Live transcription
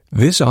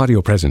This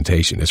audio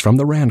presentation is from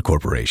the RAND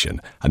Corporation,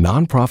 a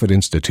nonprofit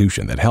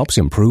institution that helps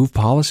improve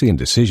policy and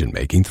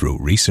decision-making through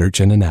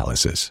research and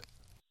analysis.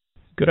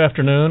 Good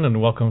afternoon,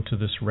 and welcome to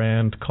this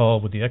RAND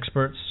Call with the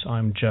Experts.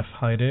 I'm Jeff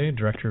Hyday,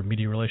 Director of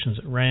Media Relations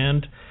at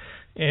RAND,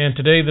 and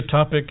today the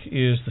topic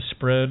is the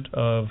spread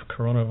of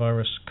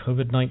coronavirus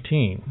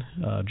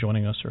COVID-19.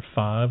 Joining us are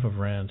 5 of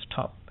RAND's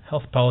top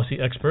health policy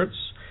experts.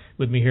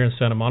 With me here in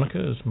Santa Monica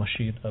is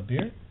Masheed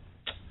Abir.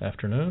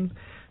 Afternoon.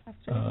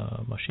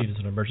 Masheed is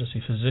an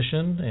emergency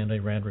physician and a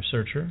RAND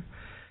researcher.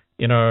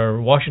 In our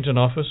Washington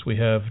office, we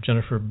have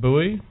Jennifer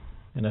Bowie,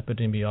 an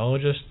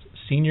epidemiologist,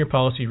 senior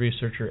policy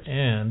researcher,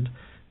 and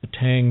the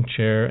Tang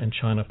Chair in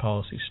China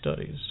Policy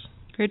Studies.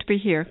 Great to be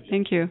here.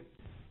 Thank you.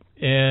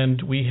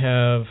 And we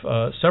have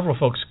several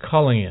folks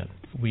calling in.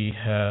 We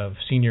have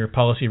senior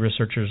policy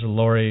researchers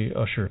Lori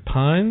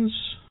Usher-Pines.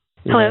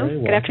 Hello.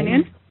 Good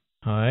afternoon.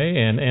 Hi,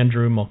 and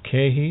Andrew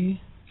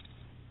Mulcahy.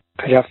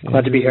 Hi, Jeff.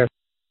 Glad to be here.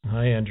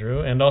 Hi,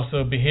 Andrew. And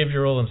also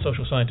behavioral and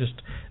social scientist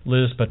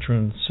Liz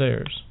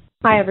Patroon-Sayers.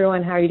 Hi,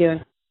 everyone. How are you doing?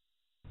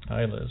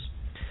 Hi, Liz.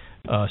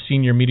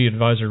 Senior media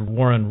advisor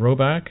Warren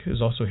Roback is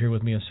also here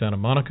with me in Santa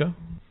Monica.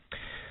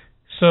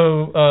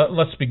 So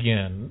let's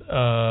begin.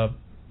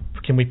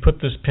 Can we put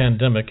this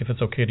pandemic, if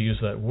it's okay to use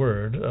that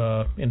word,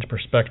 into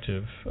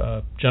perspective?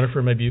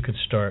 Jennifer, maybe you could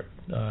start.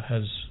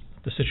 Has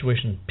the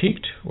situation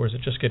peaked, or is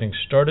it just getting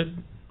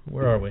started?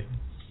 Where are we?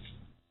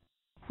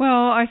 Well,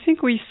 I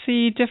think we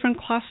see different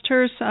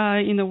clusters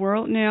in the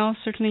world now.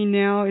 Certainly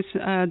now, it's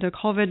the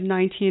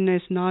COVID-19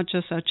 is not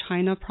just a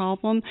China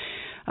problem.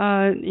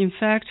 In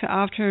fact,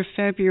 after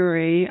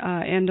February,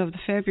 end of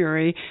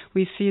February,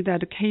 we see that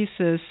the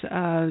cases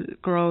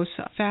grows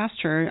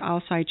faster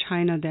outside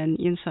China than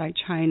inside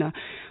China.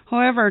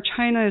 However,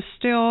 China is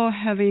still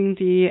having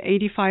the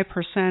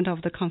 85%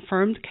 of the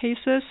confirmed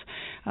cases.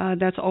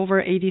 That's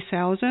over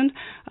 80,000,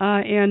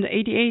 and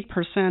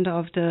 88%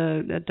 of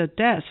the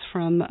deaths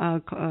from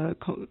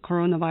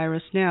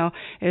coronavirus now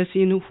is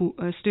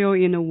still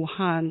in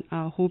Wuhan,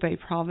 Hubei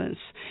province.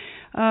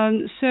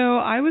 So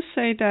I would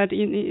say that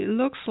it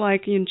looks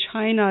like in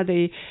China,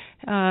 they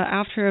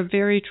after a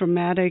very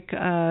dramatic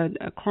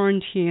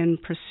quarantine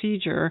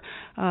procedure,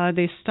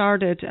 they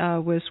started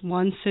with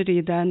one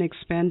city, then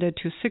expanded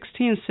to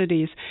 16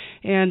 cities.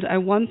 And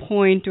at one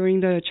point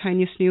during the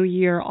Chinese New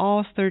Year,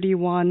 all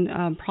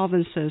 31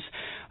 provinces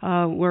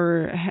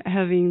were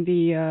having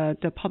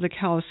the public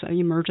health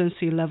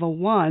emergency level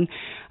 1.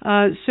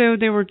 So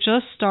they were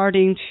just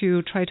starting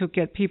to try to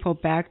get people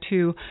back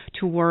to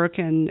work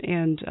and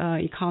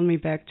economy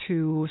back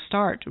to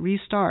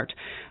restart.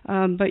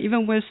 But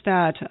even with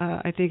that,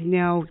 I think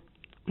now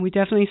we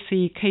definitely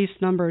see case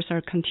numbers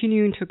are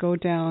continuing to go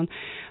down.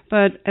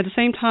 But at the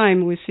same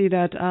time, we see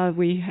that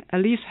we at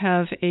least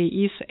have a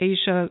East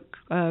Asia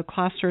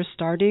cluster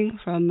starting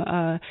from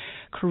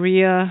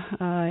Korea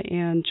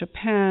and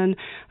Japan.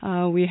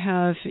 We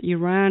have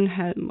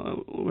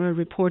Iran we're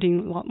reporting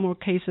a lot more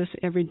cases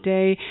every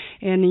day.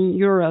 And in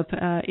Europe,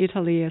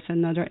 Italy is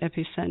another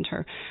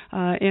epicenter.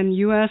 And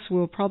U.S.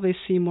 will probably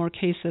see more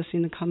cases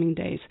in the coming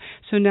days.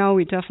 So now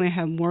we definitely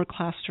have more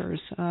clusters.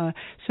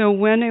 So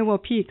when it will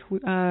peak,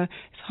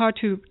 it's hard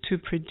to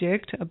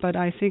predict, but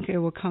I think it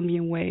will come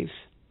in waves.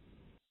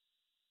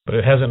 But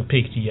it hasn't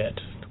peaked yet,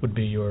 would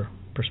be your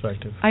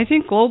perspective. I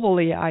think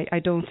globally, I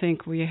don't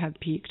think we have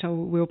peaked.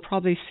 We'll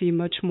probably see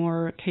much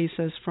more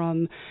cases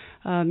from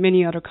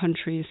many other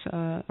countries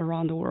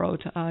around the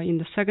world in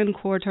the second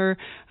quarter,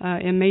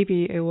 and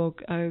maybe it will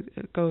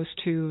goes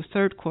to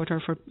third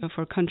quarter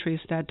for countries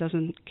that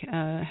doesn't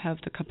have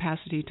the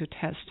capacity to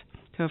test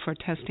for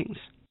testings.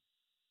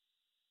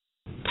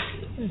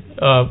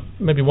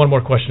 Maybe one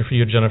more question for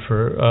you,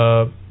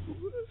 Jennifer.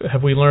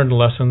 Have we learned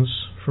lessons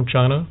from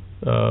China?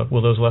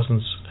 Will those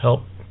lessons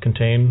help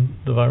contain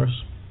the virus?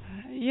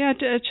 Yeah,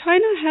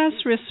 China has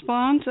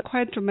responded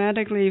quite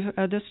dramatically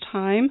this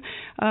time.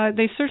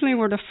 They certainly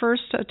were the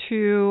first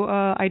to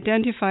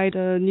identify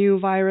the new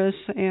virus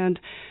and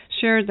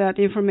share that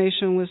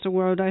information with the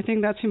world. I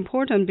think that's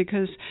important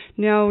because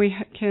now we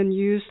can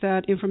use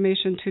that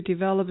information to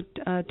develop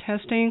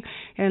testing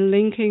and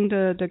linking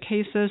the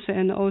cases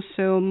and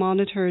also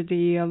monitor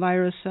the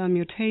virus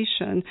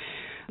mutation.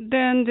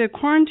 Then the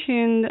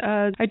quarantine,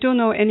 I don't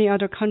know any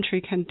other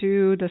country can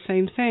do the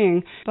same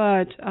thing,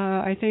 but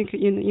I think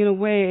in a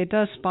way it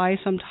does buy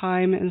some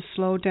time and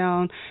slow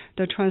down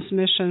the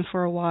transmission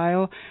for a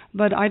while.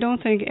 But I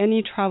don't think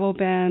any travel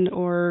ban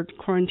or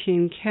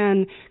quarantine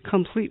can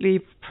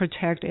completely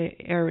protect an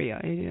area.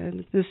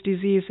 This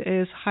disease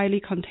is highly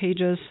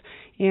contagious,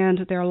 and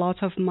there are lots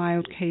of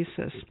mild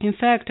cases. In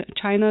fact,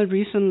 China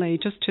recently,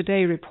 just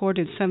today,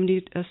 reported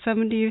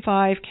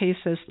 75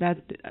 cases that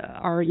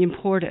are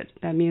imported.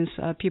 That means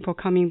people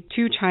coming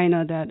to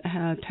China that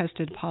have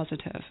tested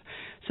positive.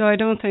 So I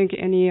don't think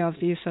any of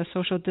these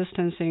social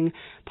distancing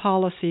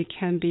policy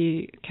can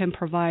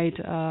provide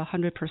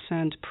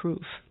 100%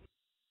 proof.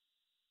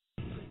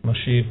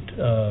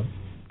 Masheed,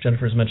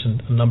 Jennifer has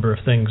mentioned a number of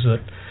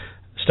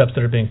steps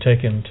that are being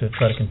taken to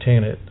try to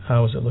contain it.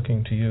 How is it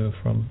looking to you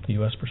from the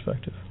U.S.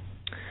 perspective?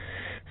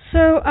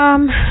 So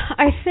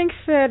I think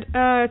that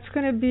it's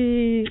going to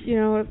be,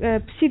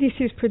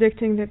 CDC is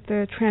predicting that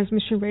the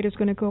transmission rate is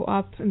going to go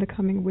up in the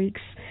coming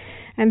weeks.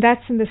 And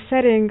that's in the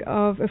setting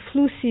of a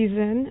flu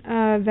season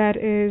that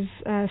is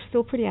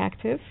still pretty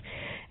active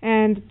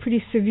and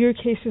pretty severe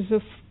cases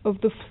of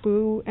the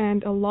flu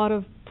and a lot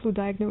of flu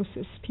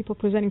diagnosis, people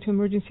presenting to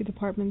emergency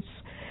departments.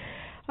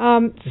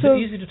 Is it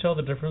easy to tell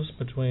the difference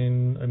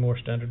between a more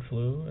standard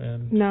flu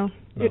and... No.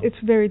 It's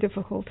very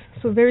difficult.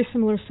 Okay. So very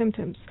similar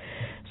symptoms.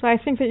 So I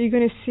think that you're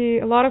going to see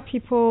a lot of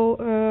people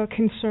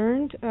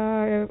concerned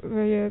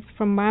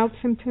from mild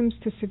symptoms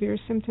to severe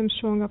symptoms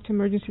showing up to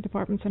emergency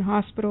departments and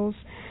hospitals.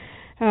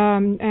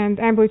 And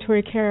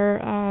ambulatory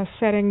care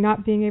setting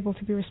not being able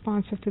to be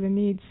responsive to the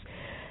needs.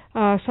 So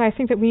I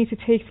think that we need to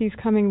take these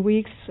coming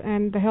weeks,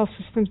 and the health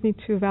systems need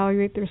to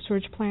evaluate their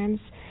surge plans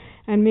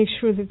and make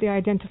sure that they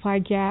identify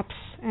gaps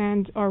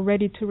and are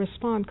ready to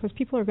respond, because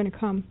people are going to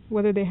come,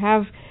 whether they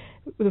have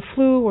the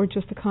flu or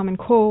just a common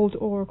cold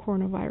or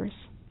coronavirus.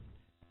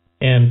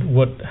 And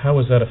how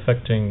is that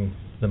affecting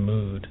the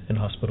mood in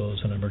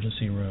hospitals and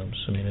emergency rooms?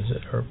 I mean, is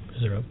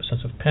there a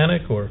sense of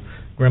panic or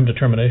grim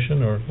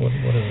determination, or what is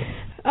it?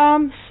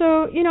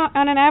 So,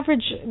 on an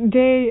average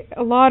day,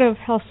 a lot of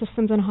health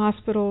systems and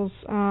hospitals,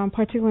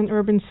 particularly in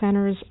urban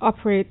centers,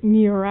 operate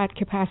near or at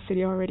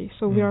capacity already.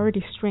 So we're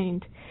already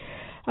strained.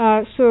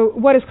 So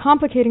what is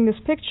complicating this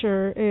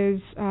picture is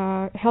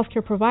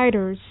healthcare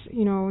providers,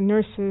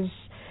 nurses,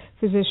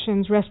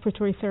 physicians,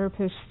 respiratory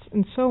therapists,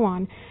 and so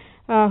on,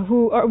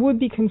 who would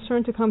be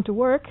concerned to come to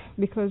work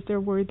because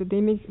they're worried that they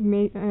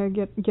may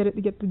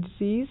get the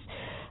disease.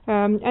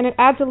 And it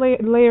adds a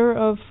layer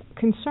of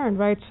concern,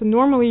 right? So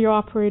normally you're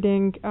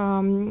operating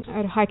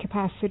at high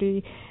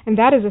capacity, and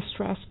that is a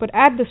stress. But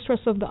add the stress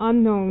of the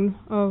unknown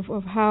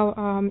of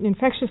how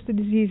infectious the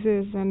disease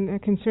is and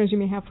concerns you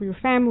may have for your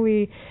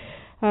family.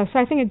 So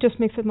I think it just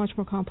makes it much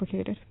more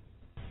complicated.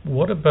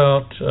 What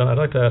about, I'd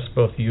like to ask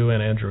both you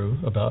and Andrew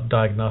about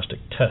diagnostic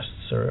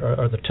tests.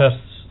 Are the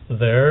tests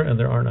there and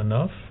there aren't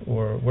enough,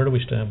 or where do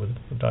we stand with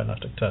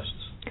diagnostic tests?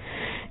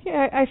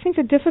 Yeah, I think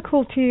the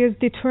difficulty is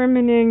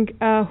determining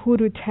who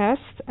to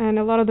test, and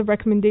a lot of the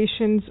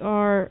recommendations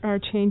are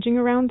changing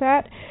around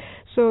that.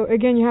 So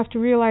again, you have to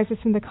realize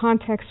it's in the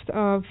context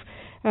of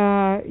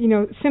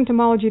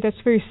symptomology that's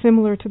very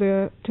similar to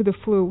the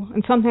flu,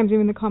 and sometimes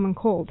even the common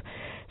cold.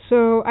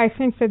 So I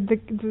think that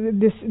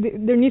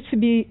there needs to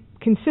be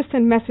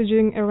consistent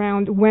messaging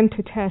around when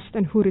to test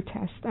and who to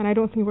test, and I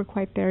don't think we're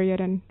quite there yet.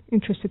 And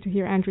interested to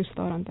hear Andrew's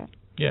thought on that.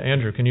 Yeah,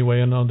 Andrew, can you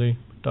weigh in on the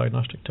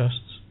diagnostic tests?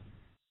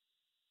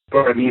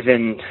 Or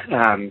even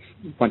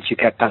once you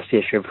get past the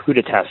issue of who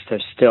to test,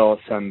 there's still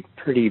some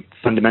pretty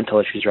fundamental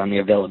issues around the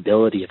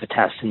availability of a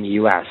test in the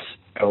U.S.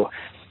 So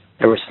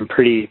there were some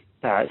pretty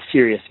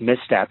serious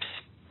missteps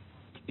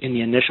in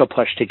the initial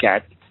push to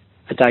get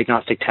a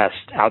diagnostic test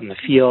out in the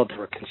field. There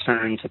were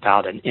concerns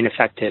about an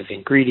ineffective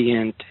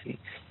ingredient and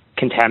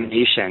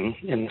contamination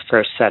in the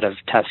first set of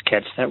test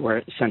kits that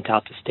were sent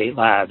out to state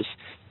labs.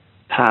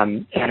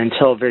 And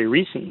until very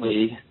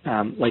recently,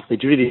 likely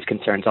due to these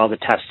concerns, all the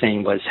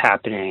testing was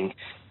happening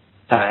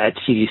at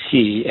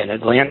CDC in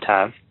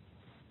Atlanta.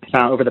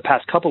 Over the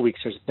past couple of weeks,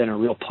 there's been a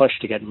real push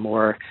to get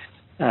more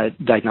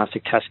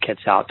diagnostic test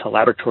kits out to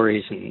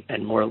laboratories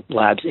and more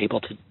labs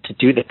able to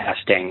do the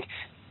testing.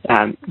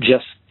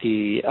 Just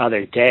the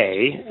other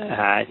day,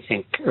 I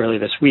think early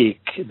this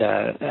week,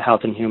 the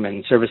Health and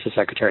Human Services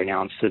Secretary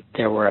announced that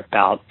there were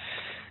about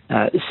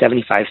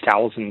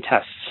 75,000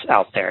 tests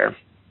out there.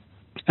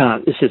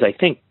 This is, I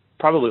think,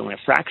 probably only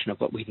a fraction of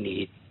what we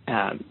need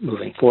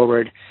moving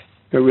forward.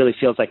 It really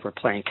feels like we're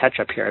playing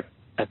catch-up here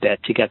a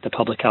bit to get the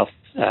public health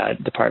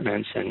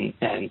departments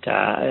and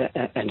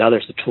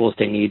others the tools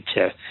they need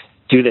to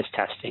do this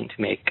testing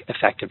to make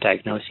effective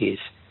diagnoses.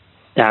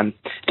 It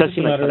does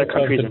seem like other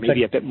countries are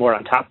maybe a bit more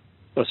on top.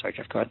 Oh, sorry,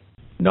 Jeff, go ahead.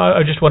 No,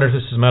 I just wondered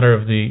if this is a matter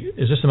of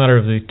is this a matter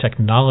of the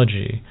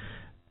technology,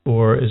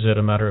 or is it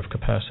a matter of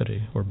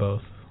capacity, or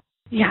both?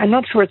 Yeah, I'm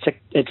not sure it's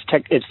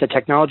the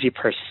technology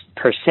per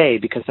se,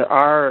 because there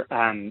are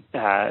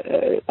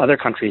other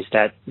countries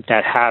that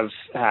have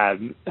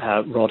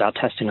rolled out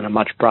testing on a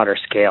much broader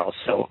scale.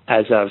 So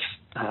as of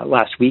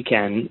last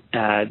weekend,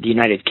 the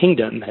United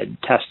Kingdom had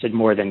tested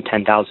more than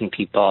 10,000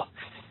 people,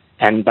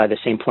 and by the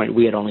same point,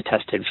 we had only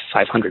tested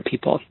 500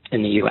 people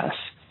in the U.S.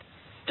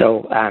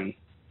 So,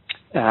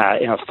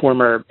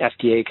 former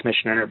FDA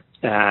Commissioner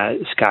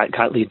Scott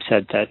Gottlieb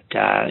said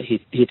that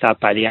he thought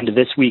by the end of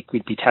this week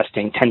we'd be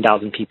testing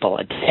 10,000 people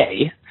a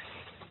day,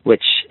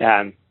 which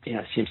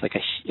seems like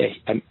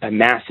a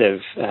massive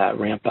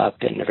ramp up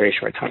in a very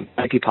short time. It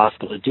might be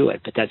possible to do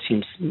it, but that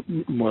seems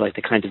more like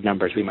the kinds of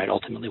numbers we might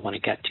ultimately want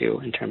to get to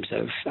in terms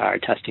of our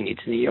testing needs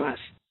in the U.S.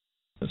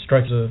 It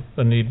strikes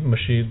a need,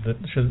 Mashid, that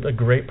should a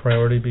great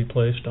priority be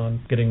placed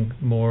on getting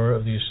more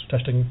of these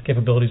testing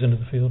capabilities into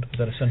the field? Is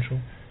that essential?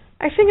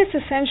 I think it's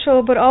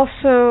essential, but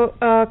also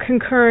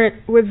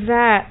concurrent with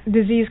that,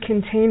 disease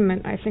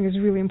containment, I think, is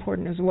really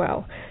important as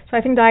well. So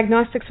I think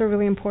diagnostics are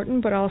really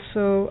important, but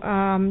also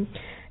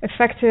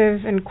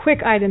effective and quick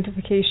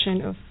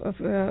identification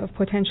of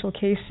potential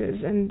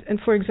cases. And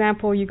for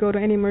example, you go to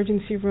any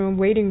emergency room,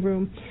 waiting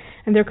room,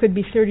 and there could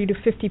be 30 to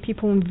 50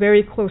 people in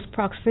very close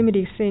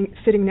proximity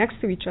sitting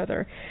next to each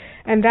other.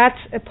 And that's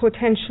a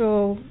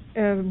potential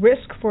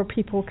risk for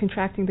people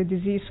contracting the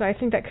disease. So I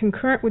think that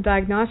concurrent with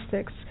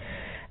diagnostics,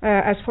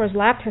 as far as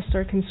lab tests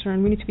are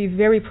concerned, we need to be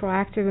very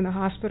proactive in the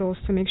hospitals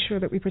to make sure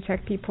that we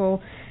protect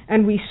people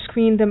and we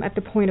screen them at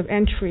the point of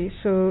entry.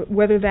 So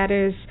whether that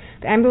is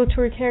the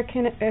ambulatory care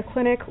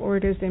clinic or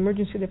it is the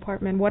emergency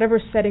department,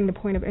 whatever setting the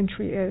point of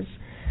entry is.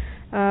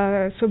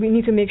 So we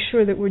need to make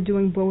sure that we're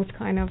doing both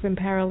kind of in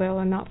parallel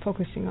and not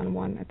focusing on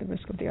one at the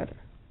risk of the other.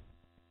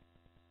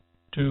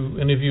 Do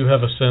any of you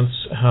have a sense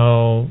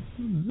how,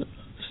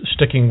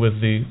 sticking with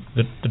the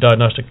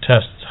diagnostic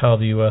tests, how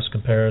the U.S.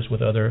 compares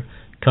with other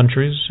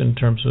countries in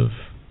terms of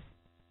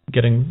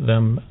getting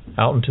them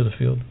out into the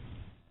field,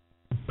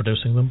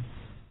 producing them?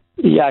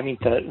 Yeah, I mean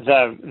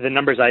the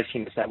numbers I've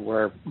seen is that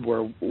we're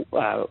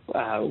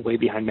way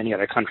behind many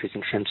other countries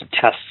in terms of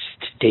tests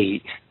to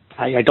date.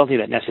 I don't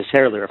think that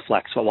necessarily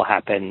reflects what will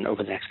happen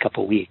over the next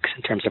couple of weeks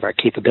in terms of our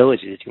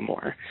capability to do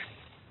more.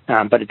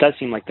 But it does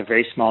seem like the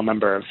very small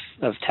number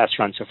of test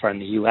runs so far in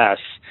the U.S.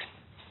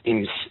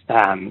 seems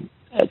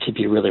to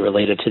be really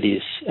related to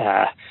these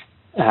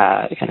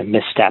kind of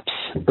missteps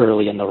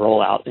early in the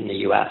rollout in the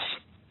U.S.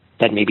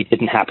 that maybe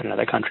didn't happen in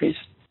other countries.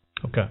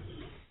 Okay.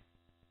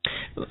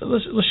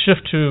 Let's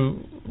shift to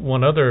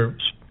one other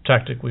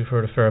tactic we've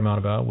heard a fair amount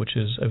about, which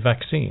is a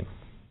vaccine.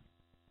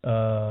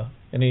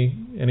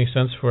 Any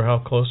sense for how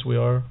close we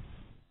are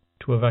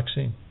to a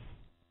vaccine?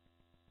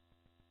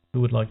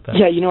 Who would like that?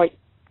 Yeah,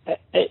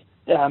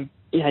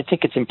 I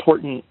think it's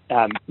important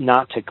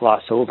not to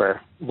gloss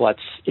over what's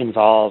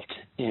involved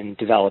in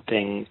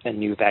developing a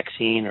new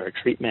vaccine or a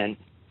treatment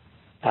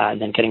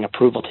and then getting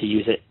approval to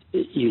use it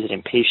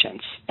in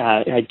patients.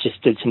 I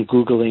just did some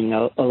Googling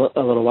a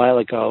little while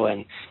ago,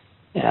 and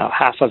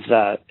half of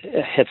the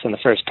hits on the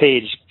first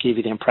page gave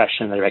you the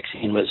impression that a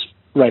vaccine was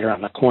right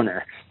around the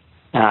corner.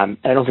 I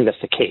don't think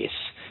that's the case.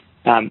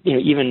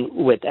 Even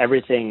with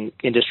everything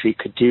industry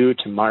could do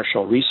to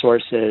marshal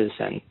resources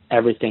and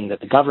everything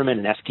that the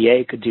government and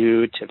FDA could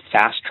do to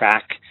fast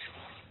track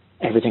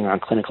everything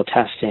around clinical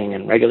testing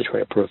and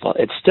regulatory approval,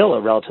 it's still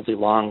a relatively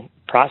long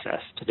process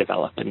to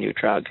develop a new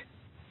drug.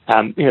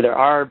 There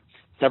are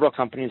several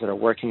companies that are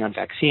working on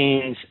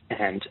vaccines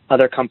and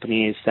other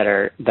companies that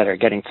are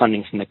getting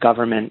funding from the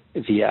government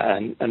via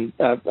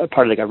a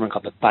part of the government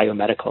called the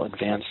Biomedical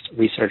Advanced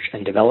Research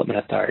and Development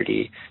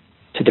Authority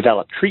to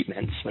develop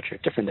treatments, which are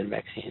different than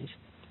vaccines.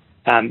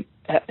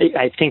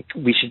 I think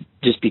we should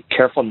just be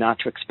careful not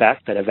to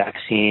expect that a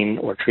vaccine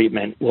or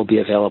treatment will be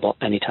available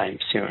anytime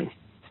soon.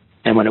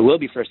 And when it will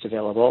be first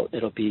available,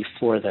 it'll be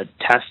for the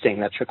testing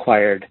that's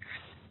required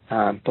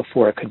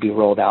before it could be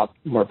rolled out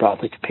more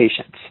broadly to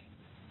patients.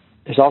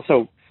 There's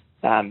also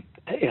a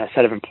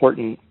set of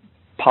important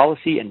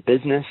policy and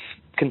business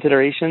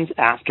considerations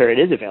after it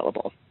is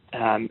available.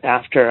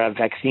 After a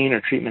vaccine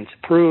or treatment's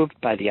approved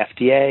by the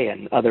FDA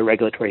and other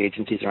regulatory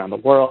agencies around the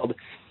world,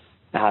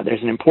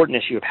 there's an important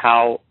issue of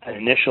how an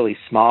initially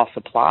small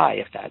supply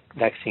of that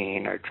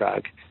vaccine or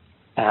drug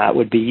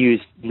would be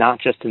used not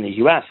just in the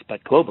U.S.,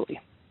 but globally.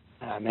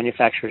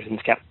 Manufacturers can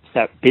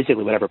set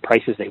basically whatever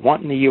prices they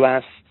want in the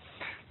U.S.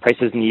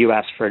 Prices in the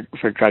U.S.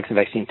 for drugs and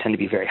vaccines tend to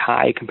be very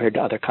high compared to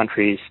other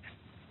countries,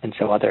 and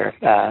so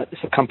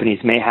companies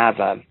may have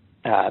a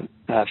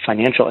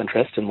financial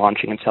interest in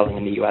launching and selling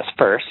in the U.S.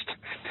 first,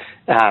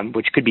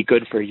 which could be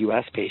good for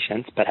U.S.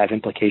 patients, but have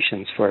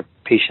implications for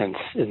patients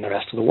in the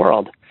rest of the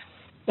world.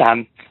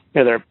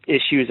 There are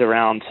issues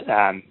around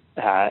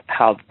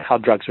how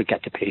drugs would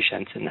get to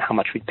patients and how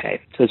much we'd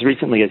pay. So as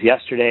recently as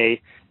yesterday,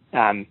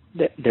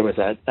 there was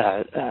a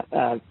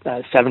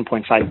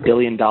 $7.5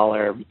 billion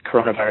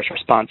coronavirus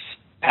response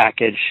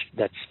package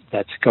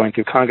that's going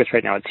through Congress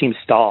right now. It seems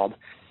stalled,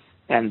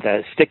 and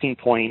the sticking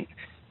point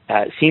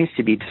seems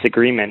to be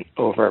disagreement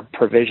over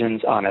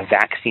provisions on a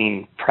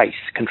vaccine price,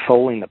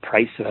 controlling the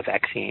price of a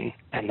vaccine,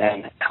 and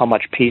then how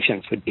much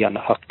patients would be on the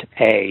hook to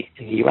pay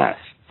in the U.S.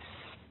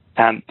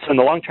 So in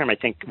the long term, I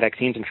think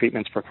vaccines and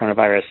treatments for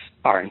coronavirus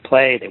are in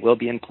play. They will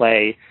be in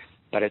play,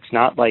 but it's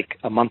not like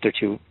a month or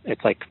two.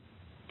 It's like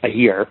a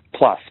year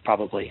plus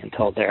probably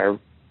until they're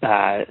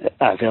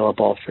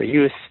available for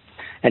use.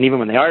 And even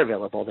when they are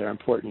available, there are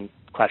important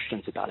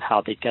questions about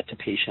how they get to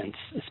patients,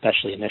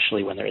 especially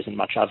initially when there isn't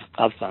much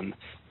of them,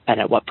 and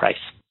at what price.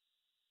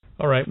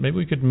 All right, maybe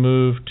we could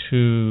move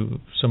to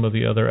some of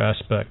the other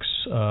aspects.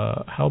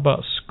 How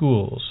about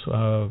schools?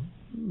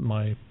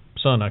 My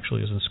son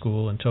actually is in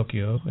school in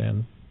Tokyo,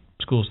 and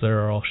schools there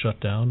are all shut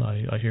down.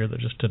 I hear that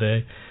just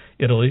today,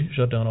 Italy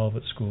shut down all of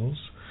its schools.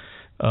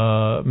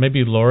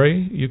 Maybe,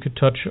 Lori, you could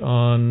touch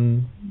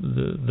on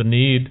the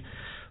need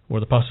or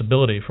the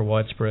possibility for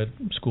widespread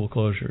school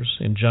closures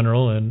in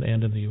general and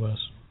in the U.S.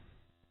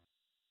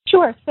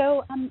 Sure.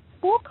 So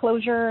School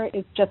closure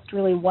is just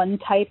really one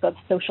type of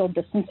social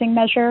distancing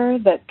measure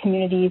that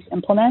communities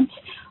implement,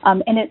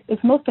 and it is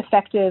most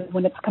effective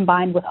when it's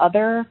combined with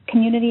other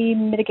community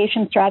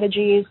mitigation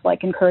strategies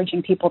like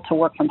encouraging people to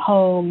work from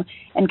home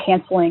and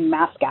canceling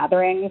mass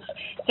gatherings.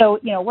 So,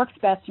 it works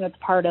best when it's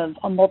part of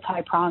a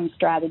multi-pronged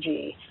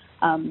strategy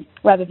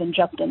rather than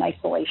just in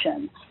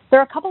isolation. There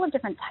are a couple of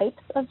different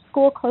types of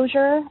school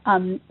closure.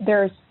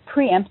 There's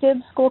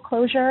preemptive school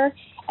closure,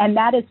 and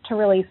that is to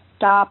really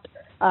stop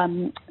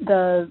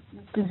the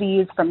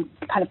disease from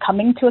kind of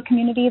coming to a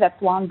community. That's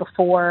long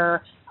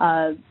before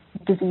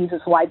disease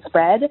is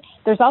widespread.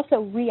 There's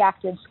also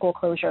reactive school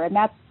closure, and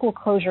that's school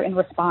closure in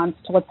response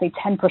to, let's say,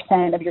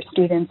 10% of your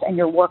students and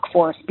your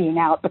workforce being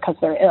out because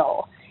they're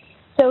ill.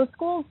 So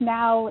schools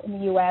now in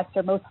the U.S.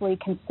 are mostly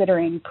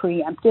considering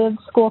preemptive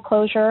school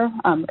closure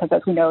because,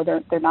 as we know,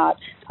 they're not,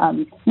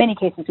 many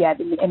cases yet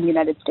in the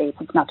United States,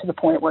 it's not to the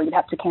point where you'd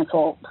have to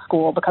cancel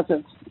school because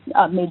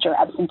of major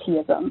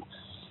absenteeism.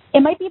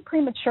 It might be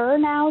premature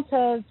now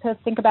to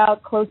think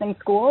about closing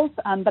schools,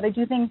 but I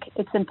do think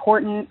it's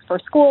important for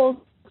schools,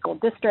 school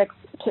districts,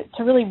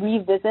 to really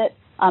revisit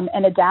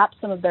and adapt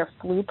some of their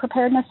flu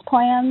preparedness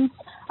plans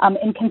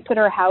and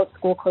consider how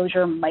school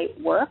closure might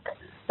work.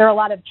 There are a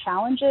lot of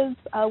challenges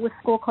with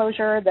school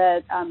closure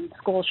that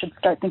schools should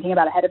start thinking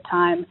about ahead of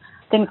time,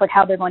 things like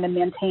how they're going to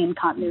maintain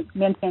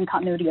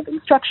continuity of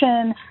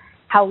instruction,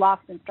 how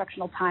lost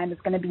instructional time is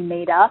going to be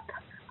made up.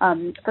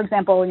 For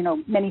example,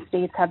 many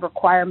states have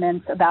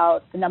requirements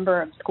about the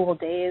number of school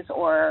days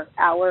or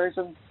hours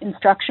of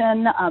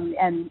instruction,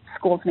 and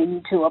schools may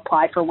need to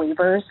apply for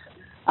waivers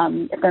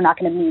if they're not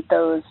going to meet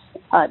those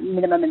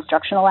minimum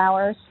instructional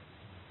hours.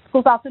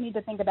 Schools also need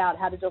to think about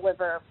how to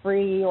deliver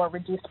free or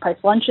reduced price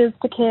lunches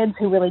to kids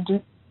who really do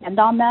depend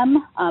on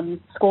them.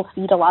 Schools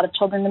feed a lot of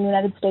children in the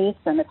United States,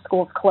 and if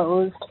schools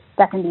closed,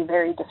 that can be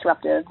very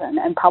disruptive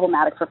and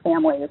problematic for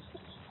families.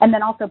 And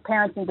then also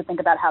parents need to think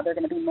about how they're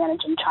going to be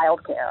managing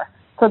childcare.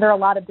 So there are a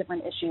lot of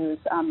different issues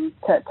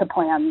to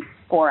plan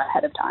for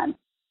ahead of time.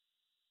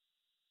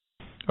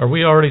 Are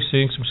we already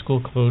seeing some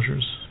school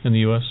closures in the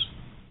U.S.?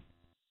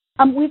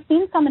 We've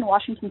seen some in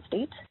Washington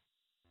State.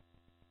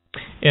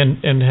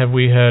 And have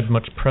we had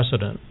much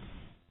precedent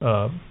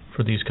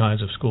for these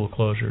kinds of school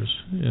closures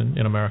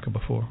in America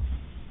before?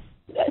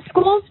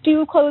 Schools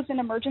do close in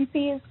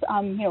emergencies.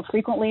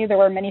 Frequently there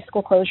were many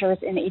school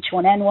closures in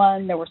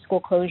H1N1. There were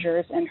school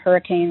closures in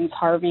Hurricanes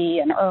Harvey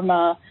and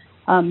Irma.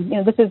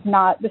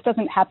 This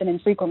doesn't happen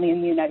infrequently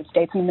in the United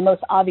States. The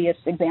most obvious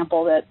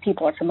example that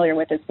people are familiar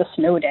with is the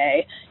snow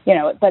day.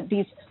 But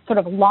these sort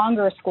of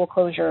longer school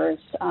closures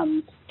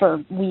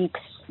for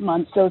weeks,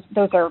 months, those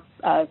are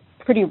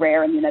pretty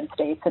rare in the United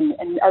States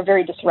and are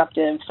very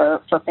disruptive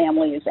for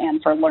families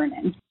and for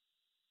learning.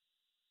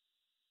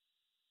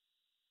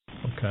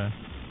 Okay.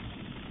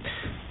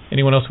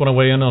 Anyone else want to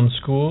weigh in on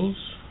schools?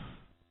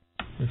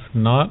 If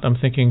not, I'm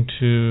thinking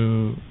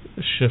to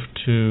shift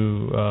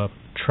to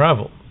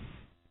travel.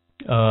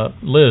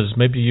 Liz,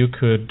 maybe you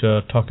could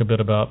talk a bit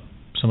about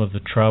some of the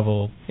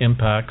travel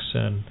impacts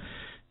and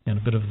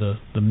a bit of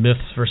the myths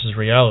versus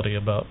reality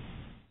about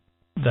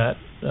that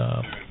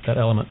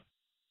element.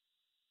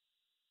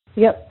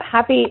 Yep,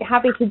 happy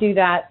to do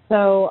that.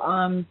 So,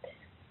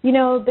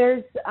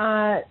 there's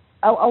a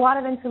lot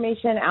of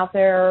information out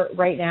there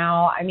right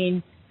now.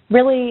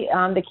 Really,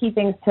 the key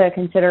things to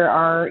consider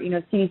are,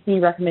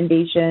 CDC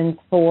recommendations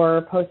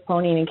for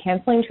postponing and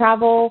canceling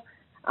travel.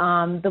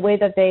 The way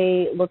that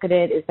they look at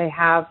it is they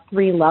have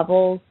 3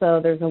 levels. So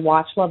there's a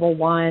watch level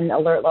 1,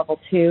 alert level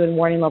 2, and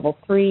warning level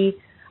 3.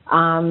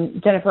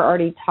 Jennifer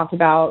already talked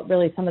about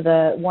really some of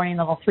the warning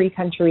level 3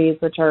 countries,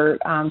 which are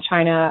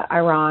China,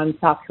 Iran,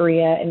 South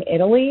Korea, and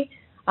Italy.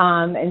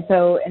 And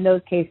so in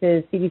those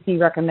cases, CDC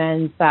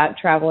recommends that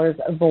travelers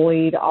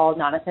avoid all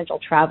non-essential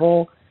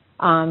travel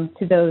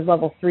to those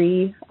level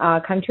 3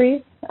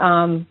 countries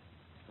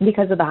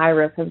because of the high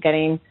risk of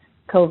getting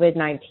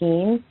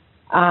COVID-19.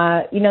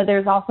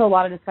 There's also a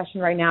lot of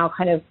discussion right now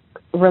kind of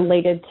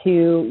related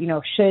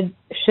to,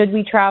 should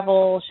we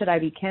travel? Should I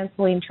be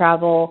canceling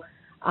travel?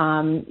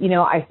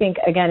 I think,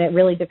 again, it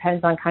really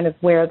depends on kind of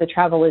where the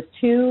travel is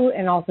to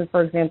and also,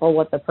 for example,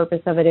 what the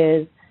purpose of it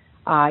is.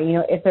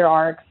 If there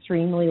are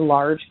extremely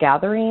large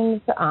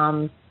gatherings,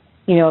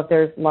 if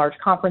there's large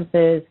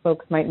conferences,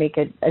 folks might make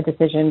a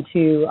decision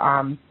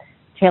to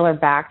tailor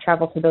back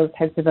travel to those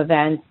types of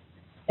events.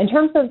 In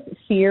terms of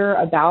fear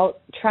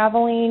about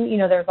traveling,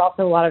 there's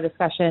also a lot of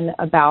discussion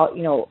about,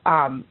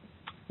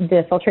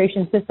 the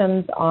filtration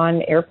systems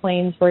on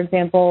airplanes, for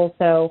example.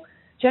 So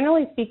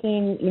generally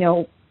speaking,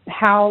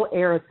 how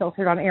air is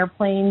filtered on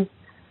airplanes,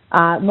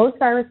 most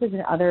viruses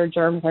and other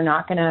germs are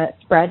not going to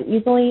spread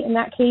easily in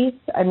that case.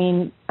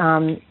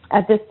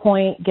 At this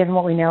point, given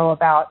what we know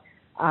about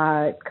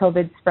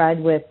COVID spread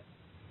with,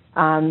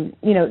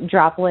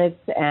 droplets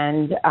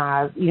and,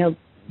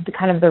 the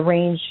kind of the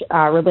range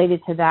related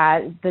to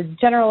that, the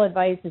general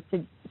advice is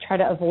to try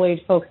to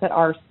avoid folks that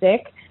are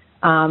sick.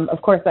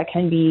 Of course, that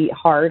can be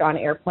hard on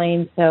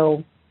airplanes,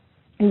 so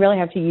you really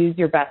have to use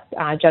your best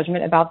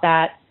judgment about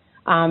that.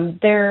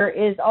 There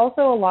is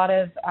also a lot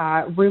of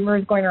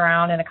rumors going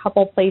around in a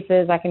couple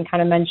places I can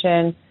kind of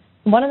mention.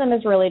 One of them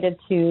is related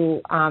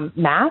to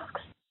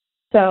masks.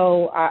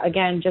 So,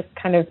 again, just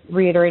kind of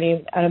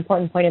reiterating an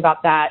important point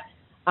about that.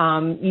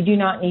 You do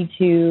not need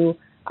to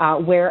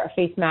wear a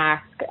face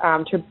mask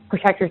to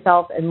protect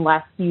yourself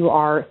unless you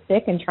are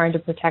sick and trying to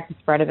protect the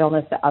spread of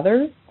illness to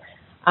others.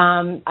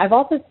 I've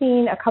also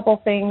seen a couple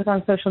things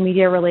on social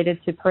media related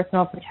to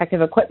personal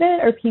protective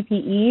equipment, or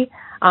PPE.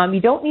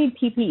 You don't need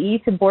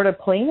PPE to board a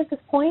plane at this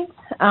point.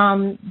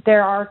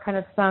 There are kind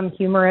of some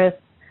humorous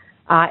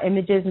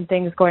images and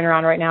things going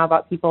around right now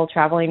about people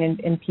traveling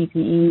in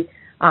PPE.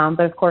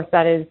 But of course,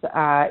 that is,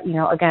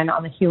 again,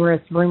 on the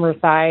humorous rumor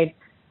side.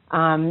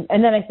 And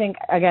then I think,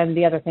 again,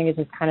 the other thing is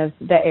just kind of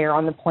the air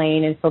on the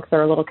plane, and folks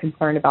are a little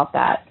concerned about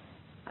that.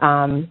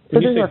 So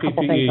those are a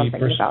couple things I'm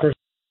thinking about.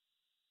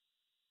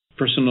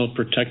 Personal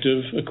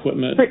protective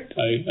equipment,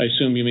 I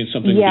assume you mean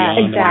something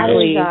beyond. Yeah,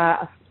 exactly.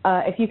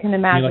 If you can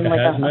imagine like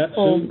a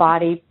full suit?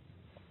 Body.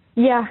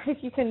 Yeah, if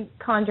you can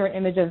conjure an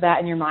image of that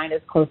in your mind,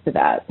 it's close to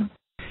that.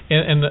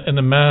 And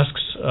the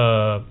masks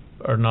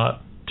are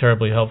not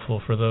terribly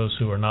helpful for those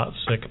who are not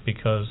sick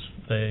because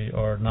they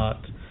are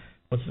not.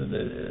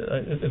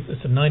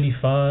 It's a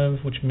 95,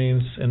 which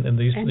means and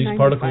these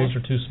particles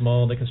are too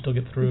small; they can still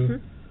get through.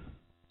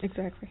 Mm-hmm.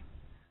 Exactly.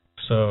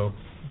 So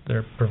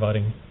they're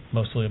providing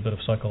mostly a bit of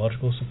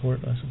psychological support,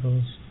 I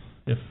suppose,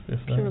 if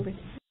Surely.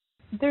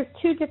 There's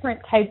two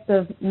different types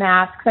of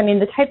masks. I mean,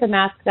 the type of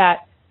mask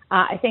that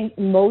I think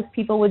most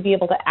people would be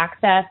able to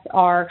access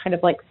are kind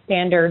of like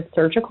standard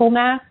surgical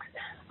masks,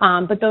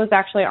 but those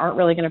actually aren't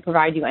really going to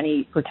provide you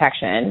any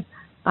protection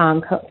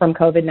from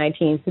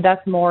COVID-19. So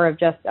that's more of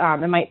just,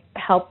 it might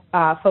help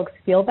folks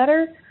feel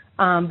better,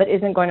 but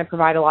isn't going to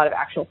provide a lot of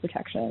actual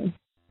protection.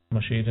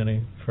 Masheed,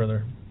 any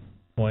further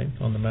point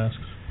on the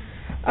masks?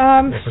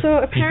 So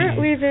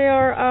apparently they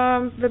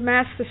are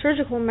the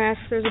surgical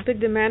masks. There's a big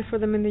demand for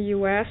them in the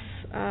U.S.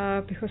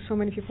 Because so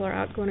many people are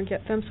out going to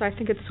get them. So I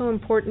think it's so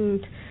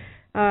important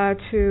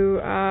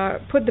to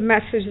put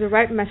the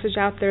right message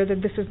out there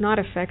that this is not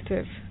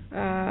effective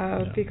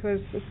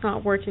because it's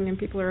not working, and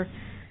people are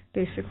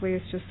basically,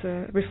 it's just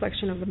a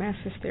reflection of the mass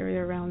hysteria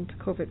around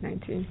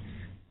COVID-19.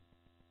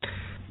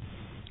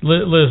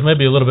 Liz,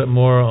 maybe a little bit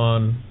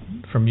more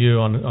from you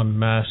on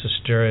mass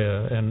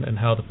hysteria and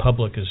how the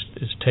public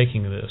is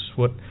taking this.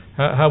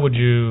 How would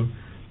you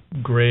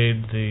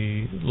grade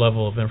the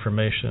level of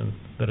information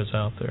that is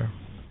out there?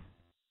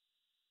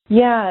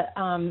 Yeah,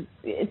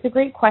 it's a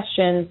great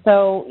question.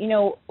 So,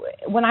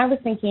 when I was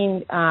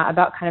thinking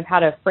about kind of how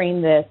to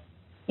frame this,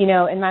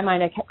 in my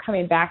mind I kept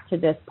coming back to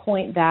this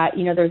point that,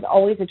 there's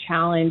always a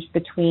challenge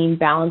between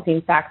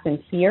balancing facts and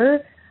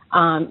fear.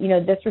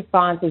 This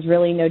response is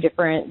really no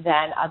different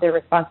than other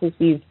responses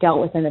we've dealt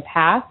with in the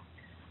past.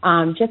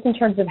 Just in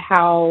terms of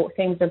how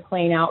things are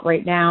playing out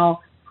right now,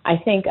 I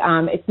think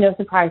it's no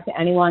surprise to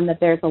anyone that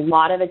there's a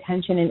lot of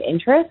attention and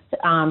interest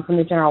from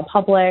the general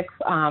public.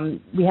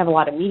 We have a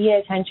lot of media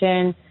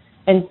attention.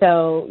 And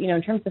so,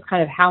 in terms of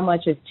kind of how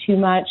much is too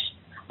much,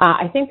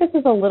 I think this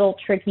is a little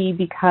tricky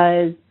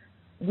because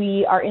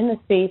we are in the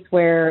space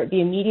where the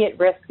immediate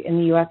risk in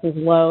the U.S. is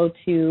low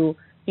to,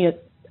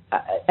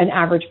 an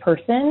average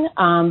person,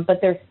 but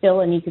there's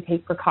still a need to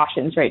take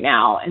precautions right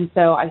now. And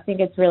so I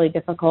think it's really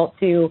difficult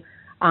to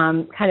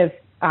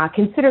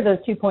consider those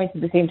 2 points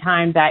at the same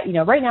time that,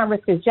 right now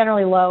risk is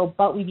generally low,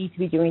 but we need to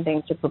be doing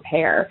things to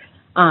prepare.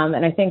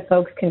 And I think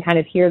folks can kind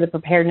of hear the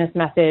preparedness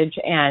message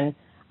and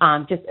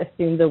just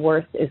assume the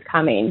worst is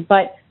coming.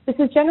 But this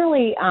is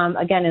generally,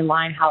 again, in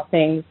line how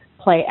things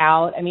play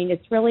out. I mean,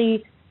 it's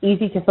really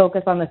easy to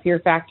focus on the fear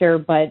factor,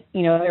 but,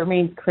 it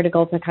remains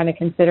critical to kind of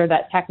consider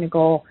that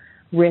technical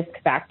risk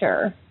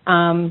factor.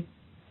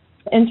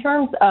 In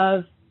terms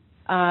of,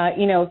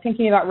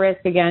 thinking about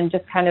risk, again,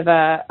 just kind of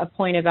a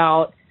point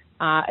about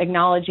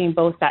acknowledging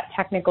both that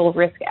technical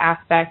risk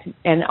aspect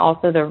and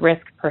also the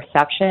risk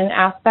perception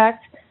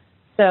aspect.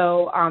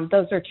 So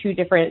those are two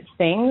different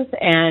things,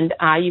 and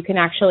you can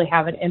actually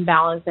have an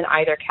imbalance in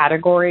either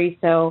category.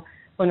 So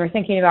when we're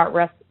thinking about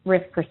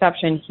risk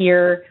perception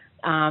here,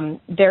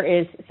 there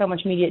is so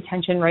much media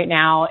attention right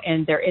now,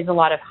 and there is a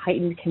lot of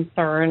heightened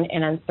concern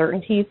and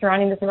uncertainty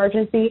surrounding this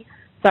emergency.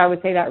 So I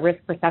would say that risk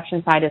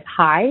perception side is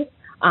high.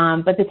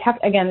 But the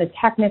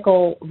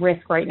technical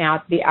risk right now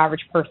to the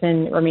average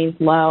person remains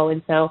low.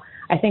 And so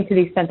I think to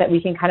the extent that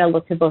we can kind of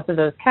look to both of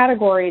those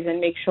categories and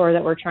make sure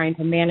that we're trying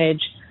to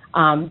manage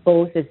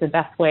both is the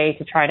best way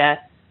to try to,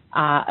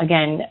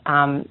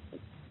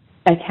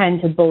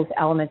 attend to both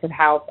elements of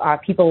how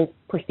people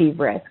perceive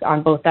risk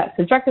on both that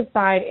subjective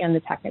side and the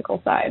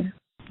technical side.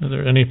 Are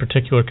there any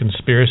particular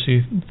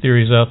conspiracy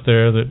theories out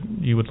there that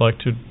you would like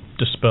to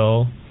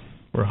dispel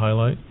or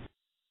highlight?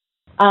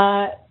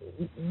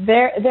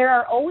 There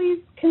are always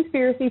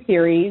conspiracy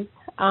theories,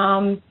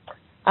 and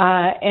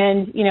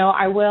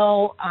I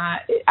will.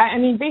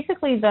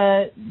 Basically,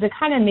 the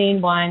kind of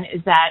main one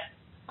is that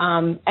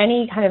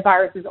any kind of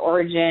virus's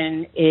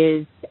origin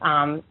is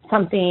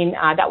something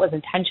that was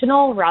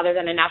intentional rather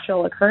than a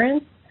natural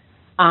occurrence.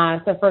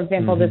 So, for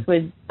example, this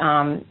would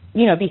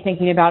be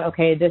thinking about,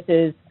 okay, this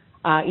is,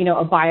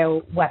 a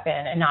bioweapon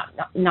and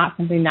not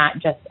something that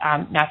just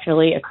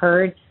naturally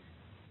occurred.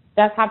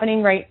 That's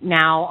happening right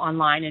now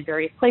online in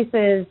various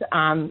places.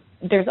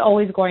 There's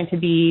always going to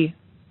be,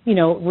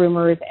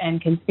 rumors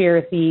and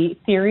conspiracy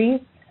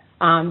theories.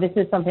 This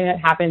is something that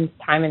happens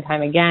time and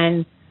time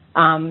again.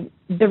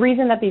 The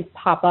reason that these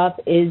pop up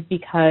is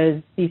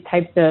because these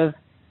types of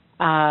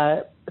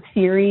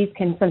theories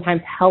can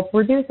sometimes help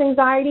reduce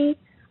anxiety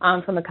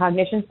from a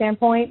cognition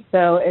standpoint.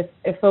 So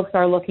if folks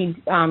are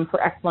looking for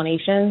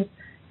explanations,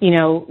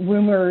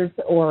 rumors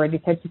or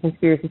these types of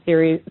conspiracy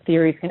theories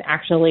can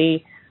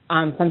actually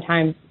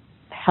sometimes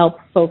help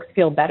folks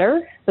feel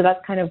better. So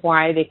that's kind of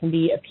why they can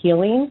be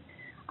appealing.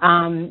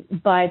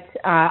 But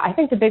I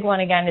think the big one,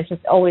 again, is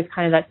just always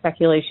kind of that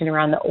speculation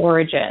around the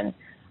origin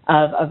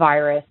of a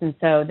virus. And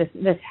so this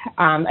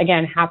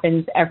again,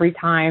 happens every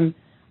time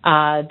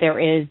there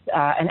is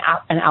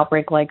an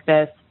outbreak like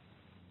this.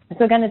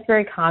 So again, it's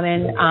very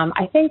common.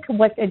 I think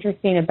what's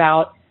interesting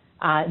about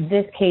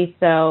this case,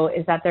 though,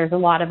 is that there's a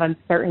lot of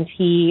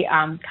uncertainty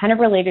kind of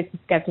related to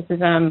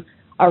skepticism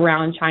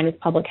around China's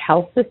public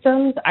health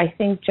systems. I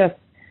think just,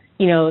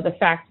 the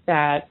fact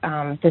that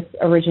this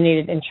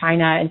originated in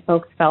China and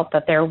folks felt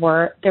that there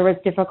was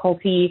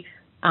difficulty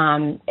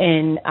in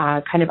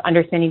kind of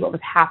understanding what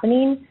was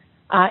happening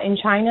in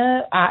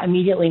China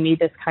immediately made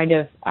this kind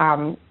of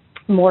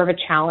more of a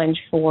challenge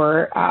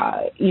for,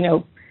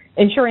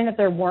 ensuring that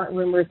there weren't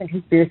rumors and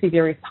conspiracy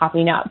theories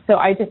popping up. So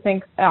I just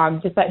think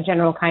just that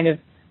general kind of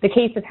the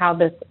case of how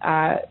this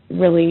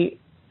really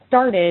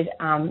started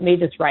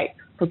made this ripe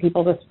for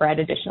people to spread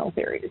additional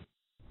theories.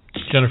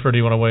 Jennifer, do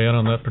you want to weigh in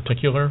on that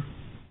particular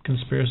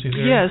conspiracy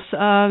theory? Yes,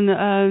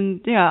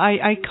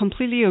 I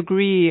completely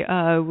agree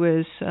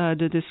with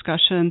the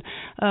discussion.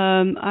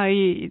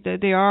 I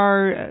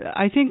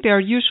think there are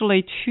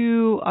usually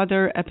two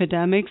other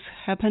epidemics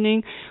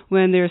happening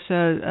when there's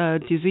a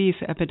disease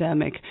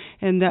epidemic,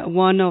 and that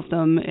one of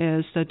them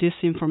is the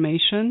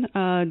disinformation,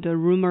 the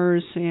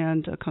rumors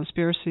and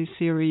conspiracy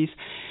theories.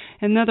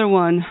 Another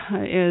one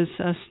is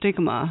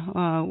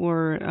stigma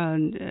or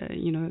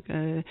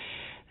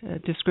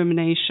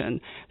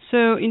discrimination.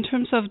 So in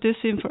terms of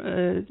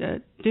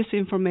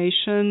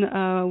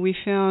disinformation, we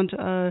found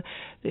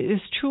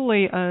it's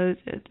truly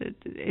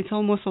it's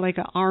almost like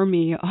an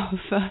army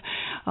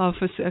of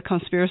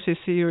conspiracy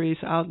theories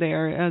out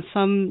there.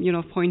 Some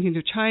pointing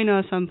to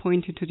China, some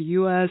pointing to the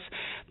U.S.,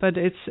 but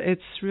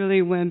it's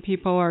really when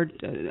people are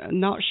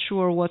not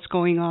sure what's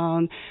going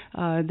on,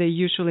 they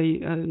usually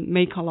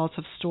make a lot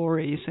of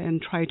stories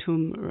and try to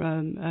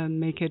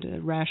make it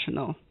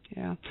rational.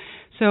 Yeah.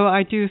 So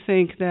I do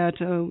think that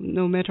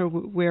no matter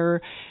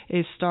where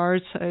it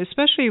starts,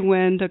 especially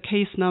when the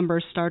case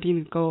numbers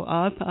starting to go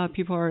up,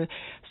 people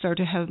start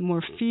to have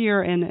more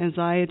fear and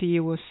anxiety.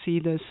 We'll see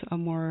this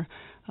more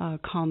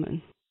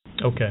common.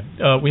 Okay.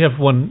 We have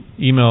one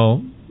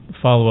email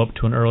follow-up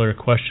to an earlier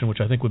question, which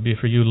I think would be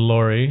for you,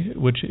 Lori,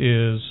 which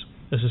is,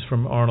 this is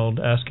from Arnold,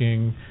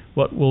 asking,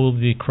 what will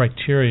the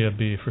criteria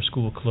be for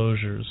school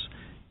closures,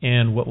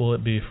 and what will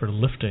it be for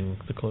lifting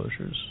the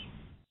closures?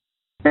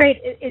 Right.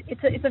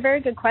 It's a very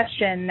good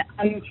question.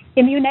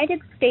 In the United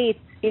States,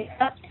 it's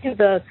up to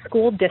the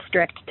school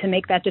district to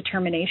make that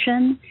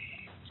determination.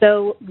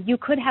 So you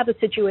could have a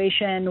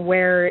situation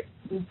where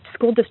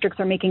school districts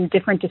are making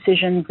different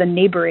decisions than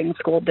neighboring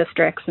school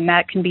districts, and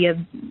that can be a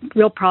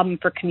real problem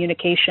for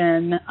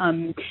communication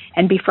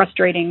and be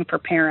frustrating for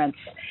parents.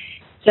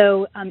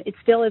 So it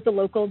still is a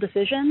local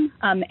decision,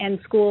 and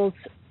schools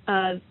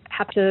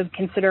have to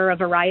consider a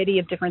variety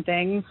of different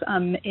things,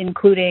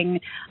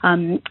 including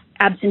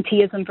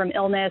absenteeism from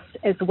illness,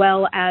 as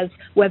well as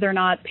whether or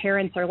not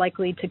parents are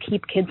likely to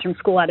keep kids from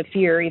school out of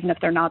fear, even if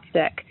they're not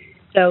sick.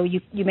 So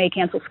you may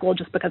cancel school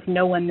just because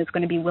no one is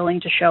going to be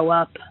willing to show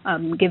up,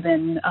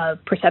 given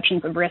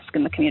perceptions of risk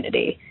in the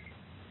community.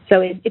 So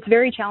it's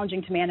very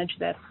challenging to manage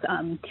this.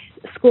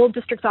 School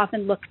districts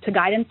often look to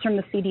guidance from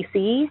the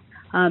CDC,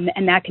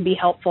 and that can be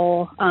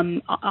helpful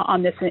on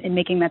this in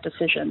making that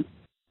decision.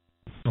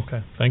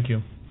 Okay, thank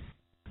you.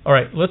 All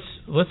right, let's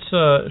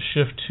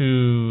shift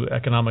to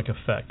economic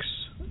effects,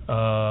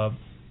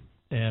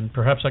 and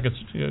perhaps I could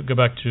go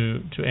back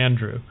to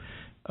Andrew.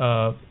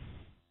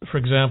 For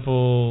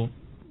example,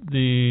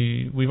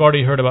 we've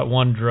already heard about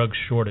one drug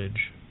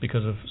shortage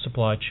because of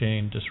supply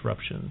chain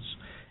disruptions,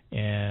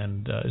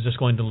 and is this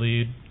going to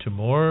lead to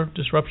more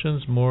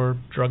disruptions, more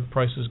drug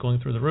prices going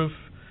through the roof?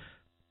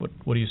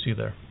 What do you see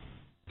there?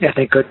 Yeah, I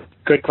think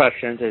good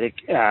questions. I think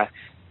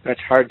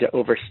it's hard to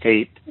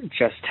overstate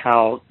just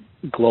how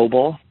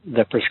global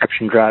the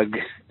prescription drug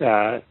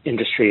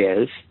industry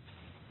is.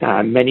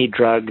 Many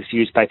drugs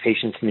used by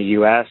patients in the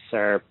U.S.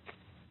 are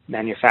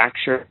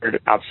manufactured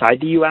outside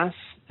the U.S.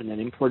 and then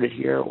imported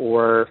here,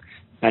 or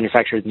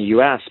manufactured in the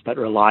U.S. but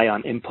rely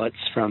on inputs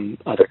from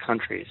other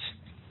countries.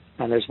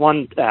 And there's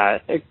one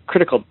a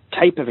critical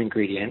type of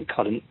ingredient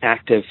called an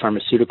active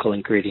pharmaceutical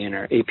ingredient,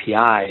 or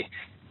API,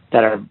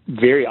 that are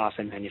very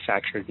often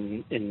manufactured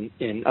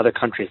in other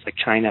countries like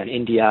China and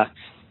India.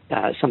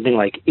 Something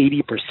like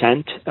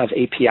 80% of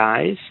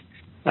APIs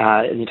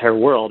in the entire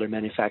world are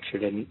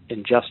manufactured in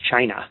just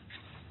China.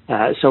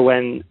 So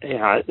when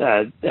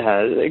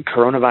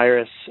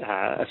coronavirus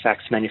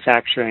affects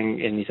manufacturing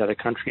in these other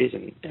countries,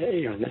 and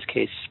in this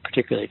case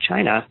particularly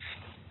China,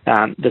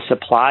 the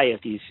supply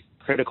of these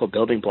critical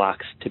building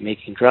blocks to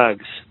making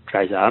drugs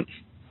dries up.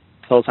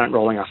 Pills aren't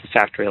rolling off the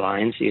factory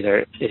lines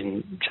either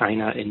in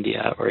China,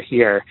 India, or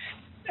here,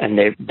 and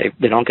they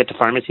don't get to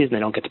pharmacies and they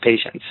don't get to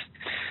patients.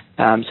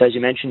 So as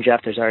you mentioned,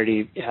 Jeff, there's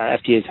already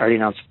FDA has already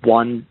announced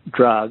one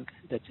drug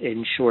that's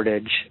in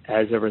shortage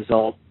as a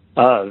result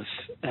of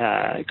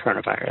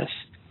coronavirus.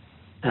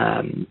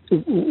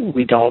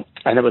 We don't,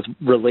 and it was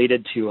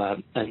related to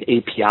an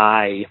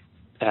API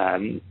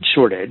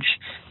shortage.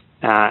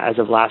 As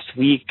of last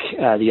week,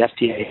 the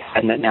FDA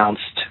hadn't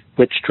announced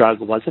which drug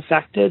was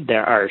affected.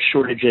 There are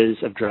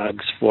shortages of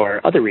drugs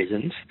for other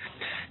reasons,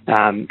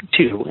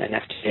 too, and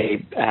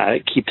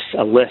FDA keeps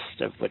a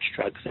list of which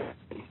drugs are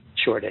in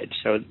shortage.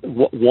 So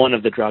one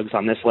of the drugs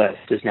on this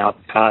list is now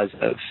because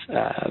of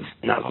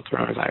novel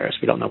coronavirus.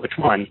 We don't know which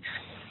one.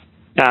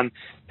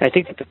 I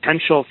think the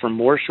potential for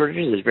more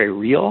shortages is very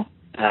real.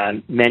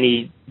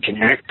 Many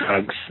generic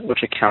drugs,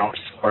 which account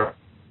for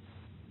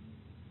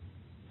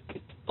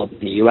in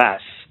the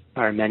U.S.,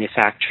 are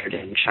manufactured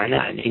in China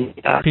and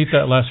India. Repeat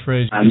that last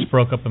phrase. You just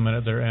broke up a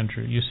minute there,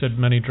 Andrew. You said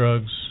many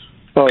drugs.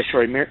 Oh,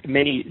 sorry.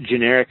 Many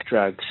generic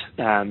drugs.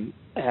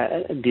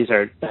 These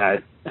are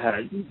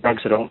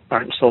drugs that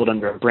aren't sold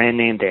under a brand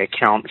name. They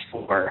account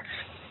for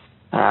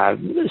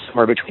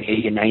somewhere between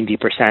 80 and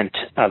 90%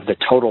 of the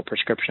total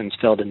prescriptions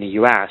filled in the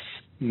U.S.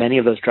 Many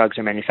of those drugs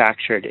are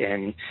manufactured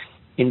in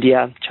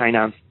India,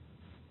 China.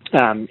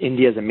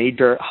 India is a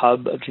major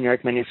hub of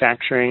generic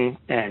manufacturing,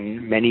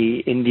 and many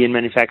Indian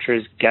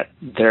manufacturers get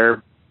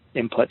their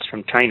inputs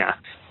from China.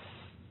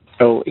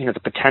 So, the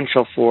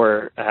potential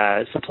for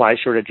supply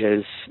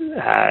shortages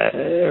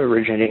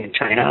originating in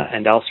China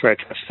and elsewhere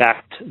to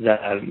affect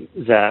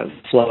the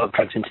flow of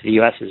drugs into the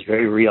U.S. is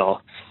very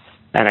real.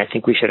 And I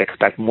think we should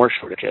expect more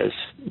shortages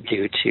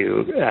due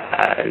to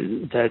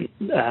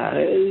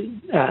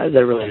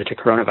that related to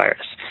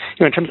coronavirus.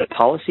 In terms of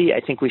policy, I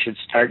think we should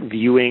start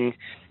viewing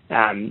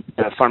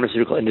the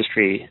pharmaceutical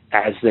industry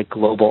as the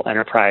global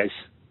enterprise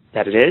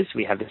that it is.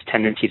 We have this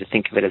tendency to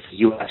think of it as a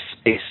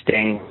U.S.-based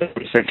thing.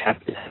 Research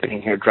is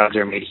happening here, drugs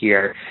are made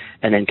here,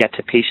 and then get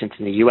to patients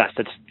in the U.S.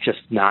 That's just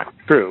not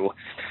true.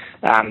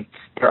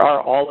 There are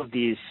all of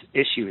these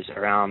issues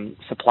around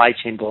supply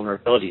chain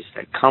vulnerabilities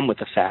that come with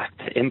the fact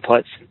that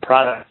inputs and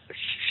products are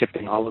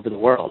shipping all over the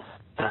world.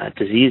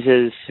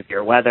 Diseases,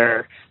 severe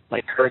weather,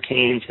 like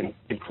hurricanes in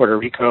Puerto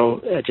Rico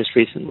just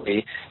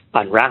recently,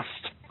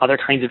 unrest, other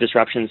kinds of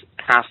disruptions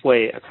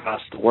halfway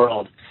across the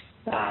world,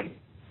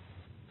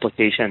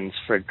 implications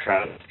for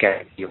drugs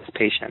getting to U.S.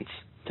 patients.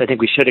 So I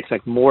think we should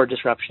expect more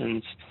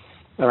disruptions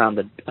around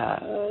the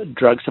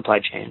drug supply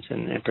chains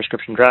and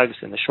prescription drugs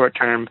in the short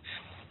term.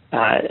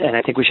 And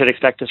I think we should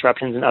expect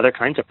disruptions in other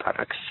kinds of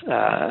products,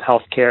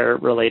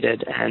 healthcare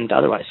related and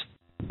otherwise.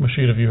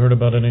 Mashid, have you heard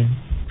about any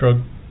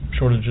drug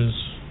shortages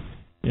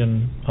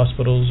in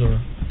hospitals or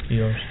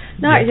ERs?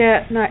 Not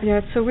yet.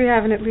 So we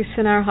haven't, at least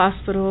in our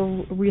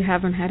hospital, we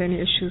haven't had any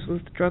issues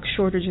with drug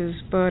shortages,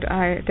 but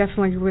I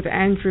definitely agree with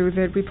Andrew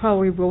that we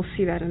probably will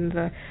see that in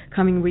the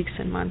coming weeks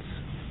and months.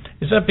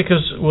 Is that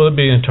will it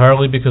be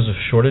entirely because of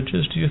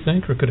shortages, do you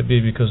think, or could it be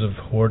because of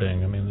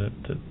hoarding? I mean,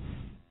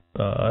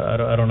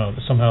 I don't know.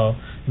 Somehow,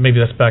 maybe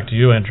that's back to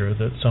you, Andrew,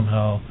 that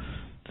somehow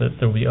that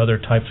there will be other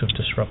types of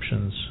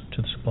disruptions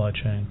to the supply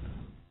chain.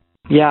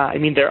 Yeah, I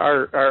mean, there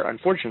are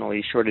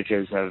unfortunately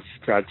shortages of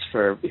drugs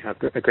for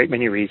a great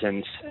many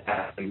reasons.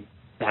 And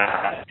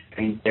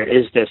there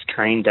is this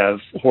kind of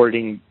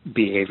hoarding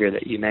behavior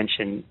that you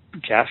mentioned,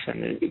 Jeff,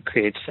 and it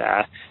creates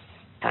a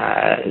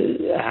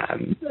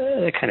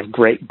kind of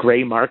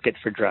gray market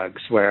for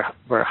drugs where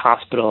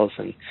hospitals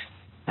and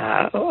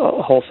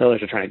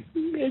wholesalers are trying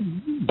to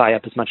buy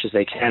up as much as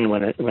they can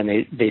when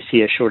they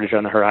see a shortage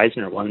on the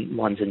horizon or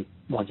one's in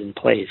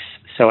place.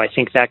 So I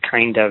think that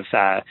kind of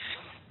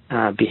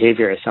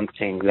behavior is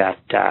something that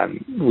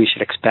we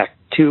should expect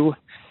too,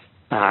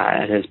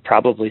 and is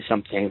probably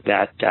something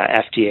that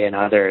FDA and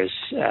others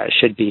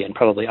should be and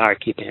probably are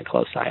keeping a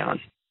close eye on.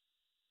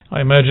 I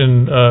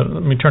imagine,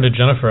 let me turn to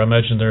Jennifer, I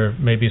imagine there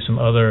may be some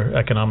other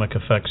economic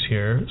effects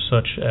here,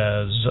 such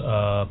as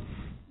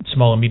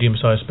small and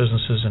medium-sized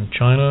businesses in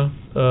China,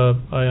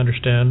 I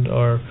understand,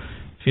 are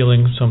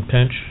feeling some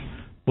pinch.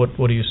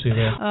 What do you see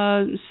there?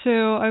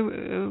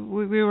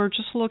 We were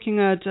just looking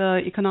at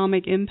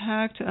economic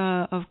impact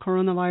of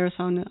coronavirus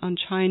on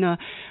China.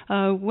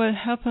 What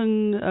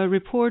happened,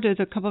 reported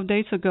a couple of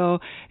days ago,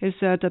 is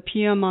that the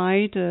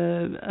PMI,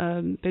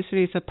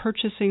 basically it's a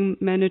Purchasing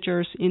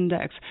Managers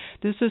Index.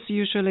 This is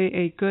usually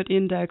a good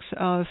index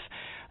of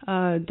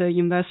the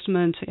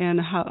investment and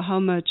how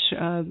much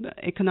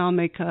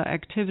economic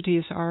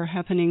activities are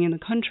happening in the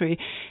country.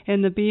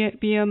 And the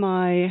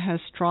BMI has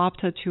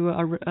dropped to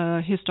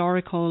a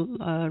historical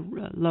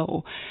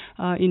low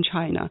in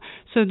China.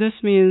 So this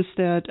means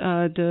that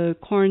the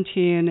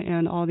quarantine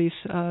and all these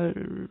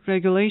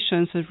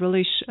regulations have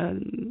really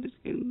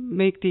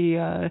make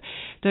the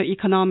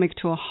economic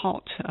to a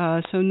halt.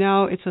 So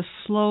now it's a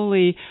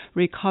slowly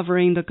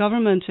recovering. The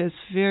government is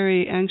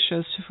very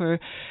anxious to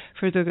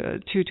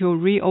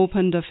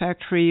reopen the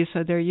factories.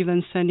 They're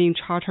even sending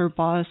charter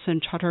bus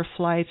and charter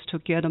flights to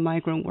get a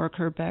migrant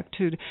worker back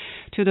to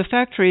the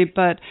factory.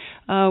 But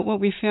what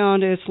we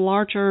found is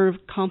larger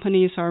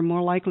companies are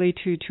more likely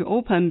to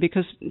open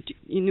because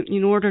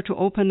in order to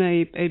open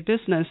a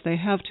business, they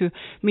have to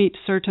meet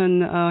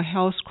certain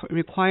health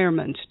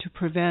requirements to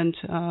prevent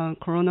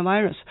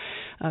coronavirus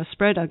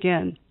spread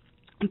again.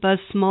 But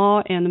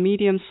small and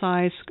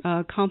medium-sized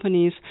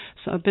companies,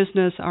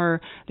 business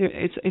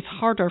it's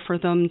harder for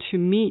them to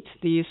meet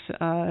these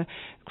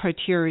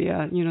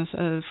criteria.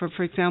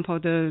 For example,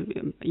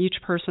 each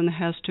person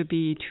has to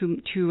be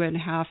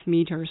 2.5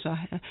 meters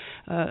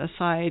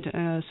aside.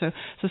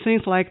 So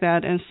things like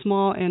that, and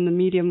small and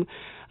medium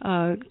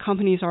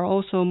companies are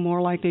also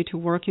more likely to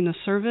work in the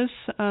service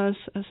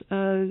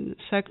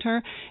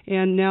sector,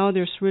 and now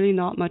there's really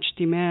not much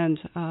demand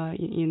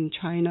in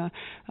China.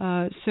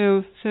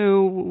 So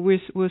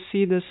we'll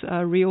see this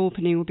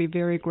reopening will be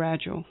very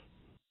gradual.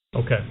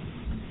 Okay.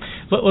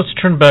 Let's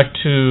turn back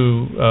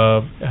to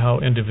how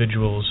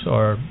individuals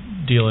are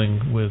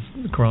dealing with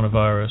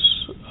coronavirus.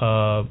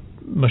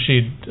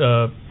 Masheed,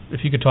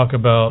 if you could talk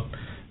about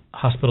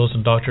hospitals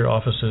and doctor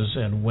offices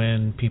and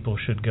when people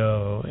should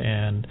go,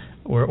 and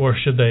or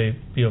should they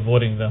be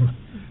avoiding them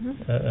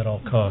at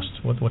all costs?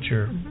 What's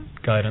your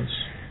guidance?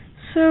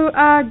 So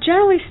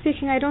generally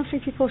speaking, I don't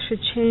think people should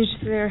change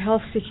their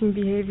health-seeking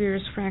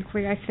behaviors,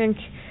 frankly. I think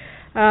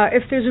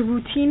if there's a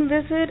routine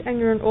visit and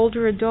you're an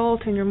older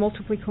adult and you're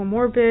multiply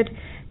comorbid,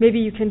 maybe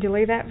you can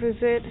delay that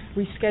visit,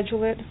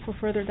 reschedule it for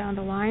further down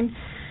the line.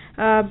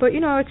 But,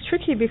 it's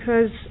tricky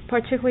because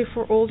particularly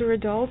for older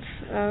adults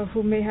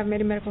who may have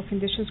many medical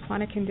conditions,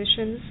 chronic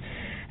conditions,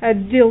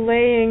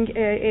 delaying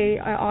a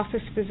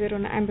office visit or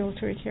an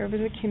ambulatory care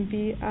visit can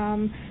be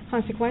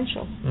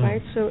consequential,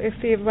 right? So if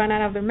they've run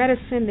out of their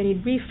medicine, they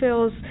need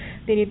refills,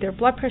 they need their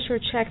blood pressure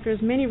checked,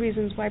 there's many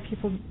reasons why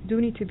people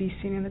do need to be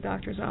seen in the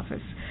doctor's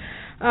office.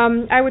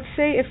 I would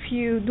say if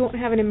you don't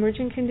have an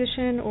emergent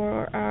condition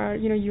or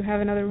you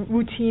have another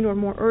routine or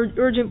more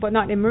urgent but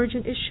not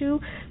emergent issue,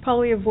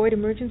 probably avoid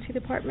emergency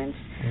departments.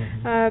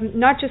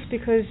 Not just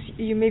because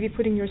you may be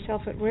putting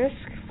yourself at risk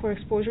for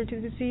exposure to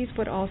the disease,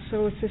 but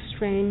also it's a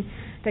strain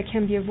that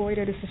can be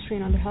avoided. It's a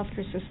strain on the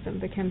healthcare system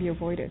that can be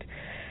avoided.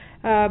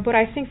 But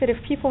I think that if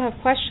people have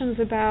questions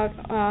about,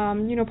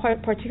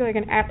 particularly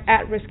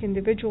at-risk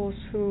individuals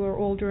who are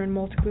older and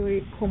multiply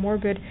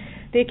comorbid,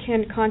 they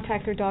can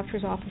contact their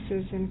doctor's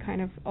offices and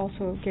kind of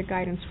also get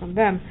guidance from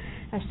them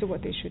as to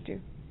what they should do.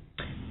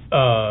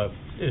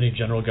 Any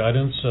general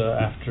guidance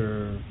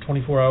after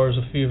 24 hours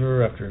of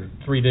fever, after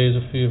 3 days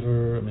of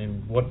fever? I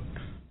mean,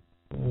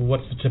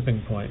 what's the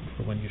tipping point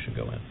for when you should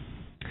go in?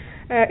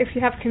 If you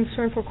have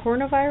concern for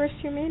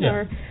coronavirus, you mean?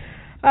 Yeah.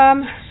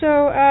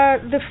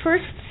 The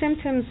first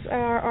symptoms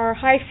are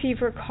high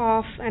fever,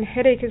 cough, and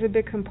headache is a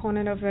big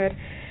component of it.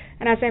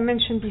 And as I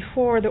mentioned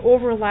before, the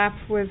overlap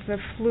with the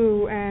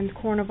flu and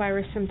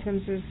coronavirus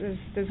symptoms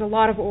there's a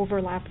lot of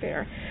overlap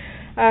there.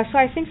 So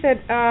I think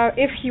that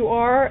if you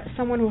are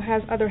someone who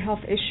has other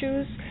health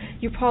issues,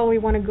 you probably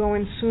want to go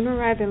in sooner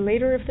rather than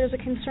later if there's a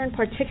concern,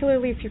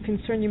 particularly if you're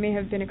concerned you may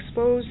have been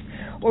exposed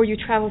or you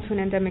travel to an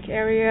endemic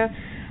area.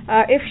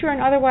 If you're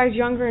an otherwise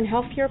younger and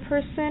healthier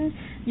person,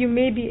 you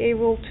may be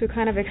able to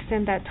kind of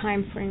extend that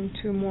time frame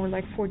to more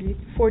like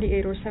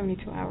 48 or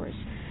 72 hours.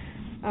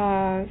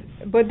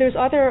 But there's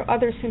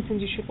other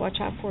symptoms you should watch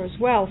out for as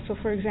well. So,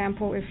 for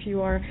example, if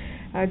you are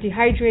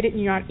dehydrated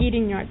and you're not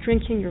eating, you're not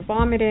drinking, you're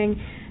vomiting,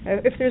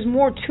 if there's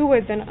more to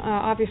it, then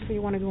obviously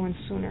you want to go in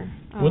sooner.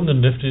 Wouldn't the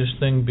niftiest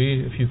thing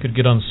be if you could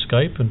get on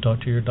Skype and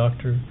talk to your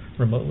doctor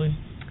remotely?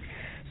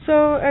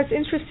 So it's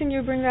interesting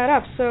you bring that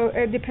up. So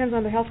it depends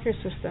on the healthcare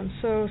system.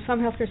 So some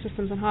healthcare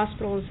systems and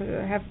hospitals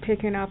have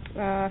taken up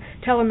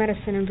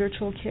telemedicine and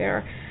virtual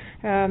care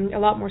a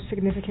lot more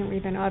significantly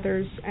than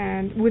others.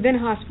 And within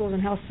hospitals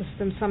and health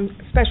systems, some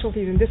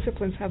specialties and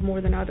disciplines have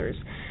more than others.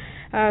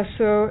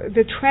 So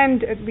the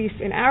trend, at least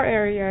in our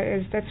area,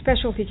 is that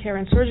specialty care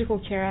and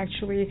surgical care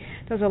actually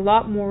does a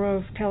lot more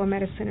of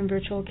telemedicine and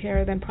virtual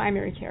care than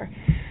primary care.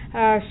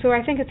 So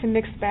I think it's a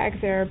mixed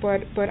bag there,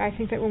 but I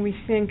think that when we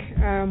think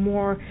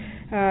more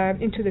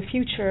into the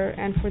future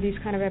and for these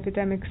kind of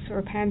epidemics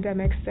or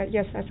pandemics, that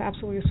yes, that's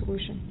absolutely a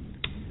solution.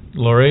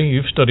 Lori,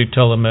 you've studied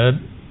telemed.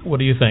 What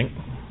do you think?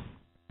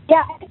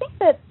 Yeah, I think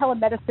that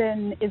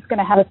telemedicine is going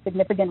to have a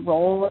significant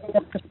role in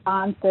this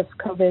response if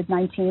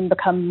COVID-19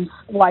 becomes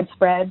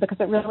widespread, because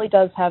it really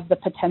does have the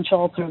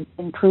potential to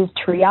improve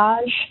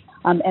triage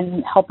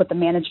and help with the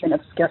management of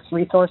scarce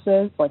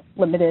resources like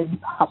limited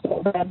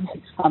hospital beds,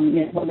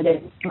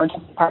 limited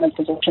emergency department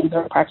physicians who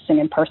are practicing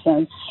in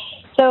person.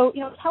 So,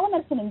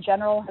 telemedicine in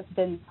general has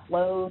been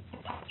slow to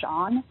catch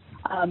on,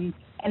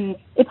 and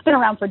it's been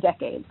around for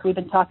decades. We've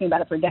been talking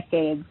about it for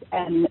decades,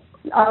 and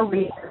our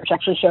research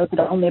actually shows that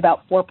only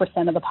about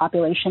 4% of the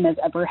population has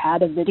ever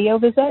had a video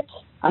visit,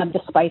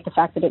 despite the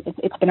fact that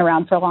it's been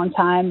around for a long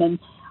time. And,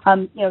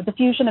 the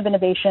fusion of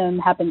innovation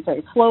happens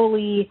very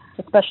slowly,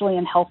 especially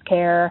in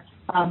healthcare.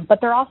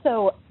 But there are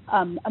also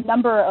a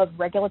number of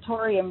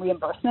regulatory and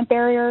reimbursement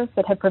barriers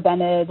that have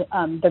prevented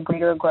the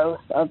greater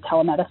growth of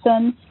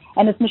telemedicine.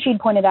 And as Nasheed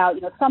pointed out,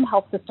 some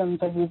health systems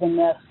are using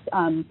this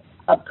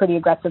pretty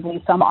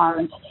aggressively. Some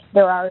aren't.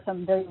 There are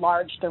some very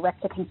large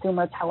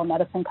direct-to-consumer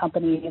telemedicine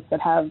companies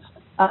that have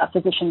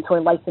physicians who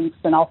are licensed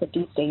in all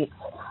 50 states.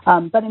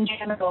 But in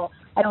general,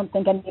 I don't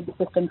think any of the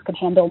systems could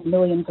handle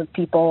millions of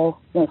people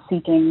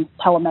seeking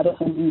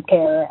telemedicine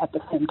care at the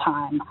same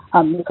time.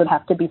 This would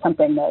have to be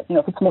something that,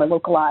 if it's more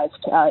localized,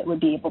 it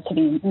would be able to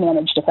be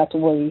managed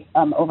effectively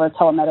over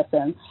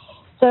telemedicine.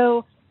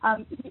 So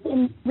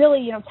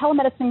really,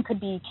 telemedicine could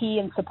be key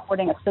in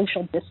supporting a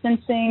social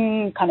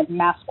distancing kind of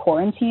mass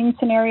quarantine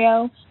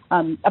scenario.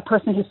 A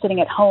person who's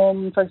sitting at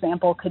home, for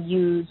example, could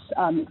use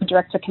a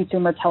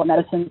direct-to-consumer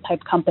telemedicine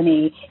type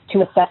company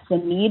to assess the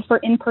need for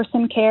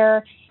in-person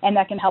care, and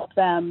that can help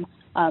them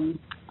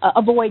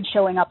avoid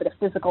showing up at a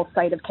physical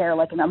site of care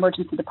like an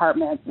emergency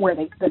department where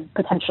they could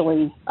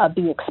potentially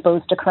be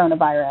exposed to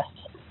coronavirus.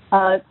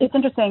 It's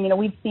interesting,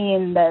 we've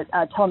seen that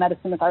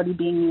telemedicine is already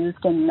being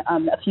used in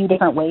a few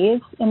different ways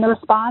in the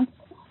response.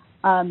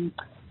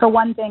 For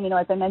one thing,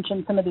 as I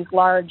mentioned, some of these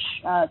large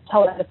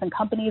telemedicine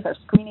companies are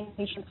screening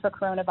patients for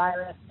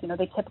coronavirus.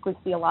 They typically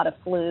see a lot of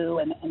flu,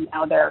 and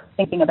now they're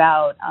thinking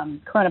about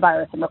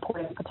coronavirus and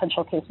reporting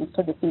potential cases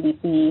to the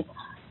CDC.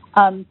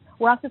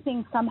 We're also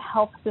seeing some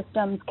health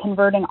systems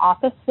converting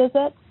office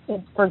visits,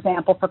 for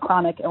example, for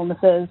chronic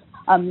illnesses,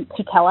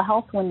 to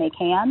telehealth when they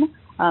can,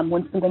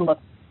 when something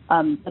looks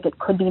like it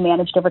could be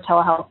managed over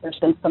telehealth. There's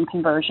been some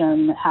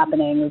conversion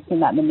happening. We've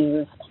seen that in the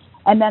news.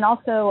 And then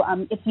also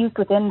it's used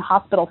within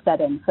hospital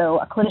settings. So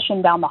a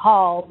clinician down the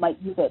hall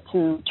might use it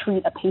to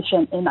treat a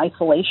patient in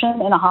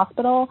isolation in a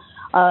hospital,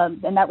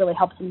 and that really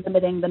helps in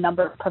limiting the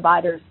number of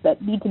providers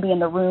that need to be in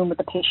the room with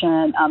the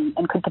patient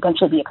and could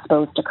potentially be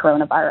exposed to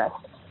coronavirus.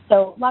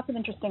 So lots of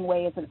interesting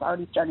ways that it's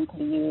already starting to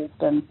be used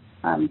and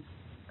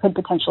could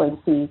potentially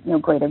see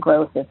greater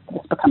growth if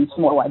this becomes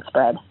more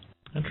widespread.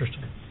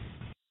 Interesting.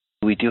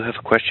 We do have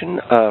a question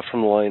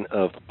from the line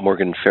of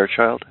Morgan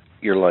Fairchild.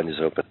 Your line is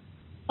open.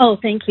 Oh,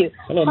 thank you.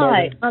 Hello,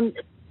 Morgan.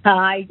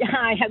 Hi.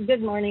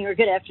 Good morning or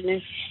good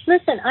afternoon.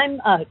 Listen,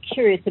 I'm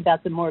curious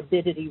about the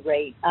morbidity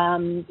rate.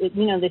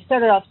 They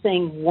started off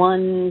saying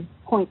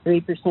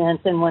 1.3%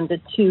 and 1 to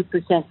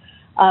 2%.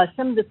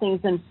 Some of the things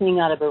I'm seeing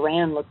out of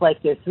Iran look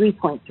like they're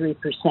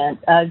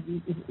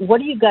 3.3%. What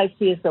do you guys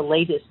see as the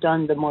latest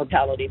on the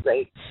mortality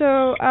rate?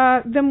 So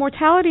the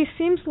mortality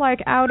seems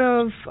like out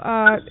of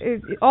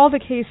all the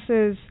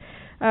cases,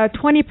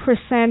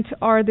 20%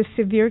 are the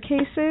severe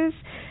cases.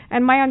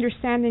 And my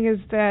understanding is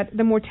that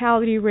the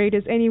mortality rate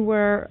is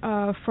anywhere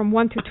from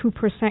 1 to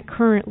 2%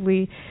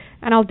 currently.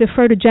 And I'll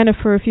defer to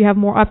Jennifer if you have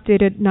more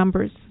updated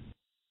numbers.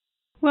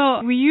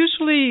 Well, we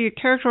usually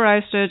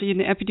characterized it in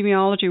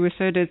epidemiology. We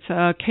said it's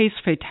a case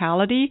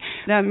fatality.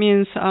 That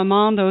means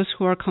among those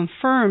who are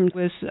confirmed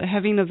with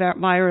having the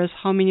virus,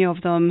 how many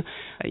of them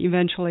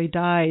eventually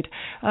died.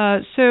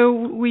 So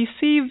we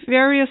see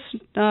various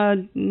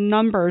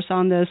numbers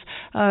on this.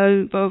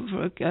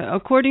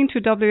 According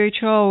to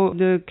WHO,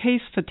 the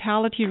case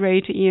fatality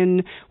rate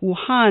in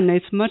Wuhan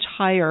is much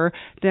higher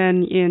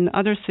than in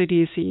other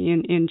cities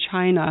in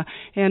China,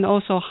 and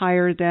also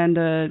higher than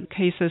the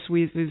cases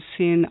we've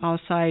seen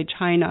outside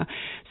China.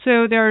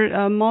 So there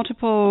are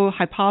multiple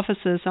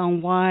hypotheses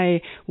on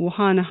why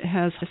Wuhan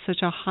has such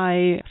a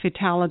high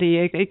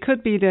fatality. It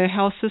could be the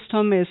health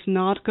system is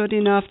not good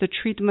enough, the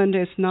treatment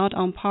is not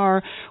on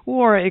par,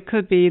 or it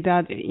could be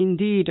that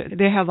indeed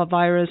they have a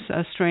virus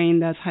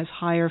strain that has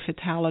higher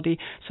fatality.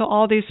 So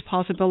all these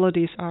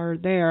possibilities are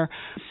there.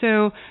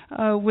 So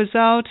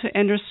without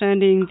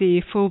understanding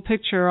the full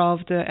picture of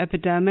the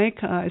epidemic,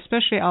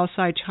 especially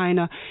outside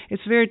China,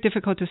 it's very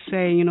difficult to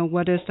say,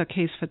 what is the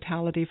case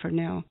fatality for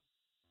now.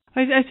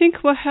 I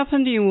think what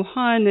happened in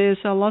Wuhan is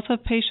lots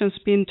of patients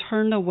being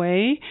turned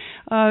away.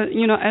 As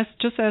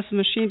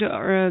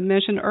Nasheed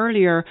mentioned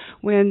earlier,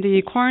 when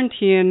the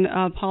quarantine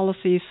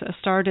policies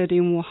started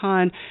in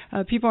Wuhan,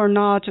 people are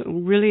not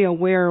really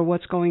aware of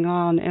what's going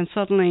on, and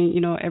suddenly,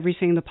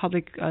 everything, the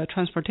public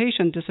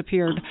transportation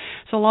disappeared.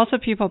 So lots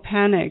of people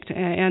panicked,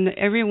 and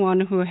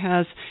everyone who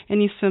has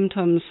any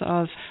symptoms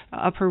of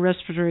upper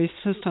respiratory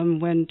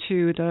system went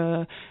to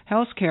the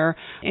healthcare.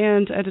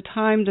 And at the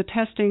time, the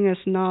testing is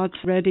not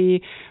ready.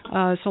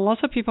 So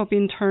lots of people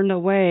being turned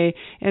away,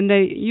 and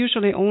they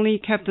usually only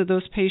kept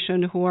those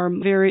patients who are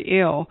very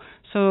ill.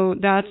 So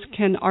that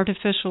can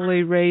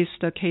artificially raise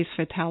the case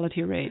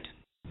fatality rate.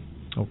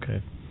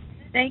 Okay.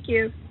 Thank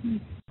you.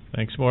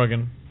 Thanks,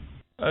 Morgan.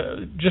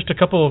 Just a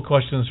couple of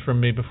questions from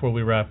me before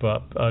we wrap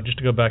up. Just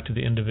to go back to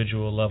the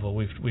individual level,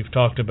 we've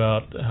talked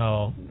about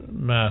how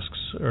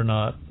masks are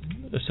not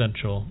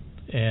essential,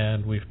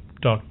 and we've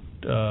talked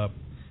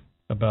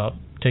about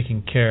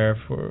taking care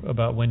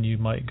about when you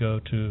might go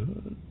to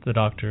the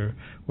doctor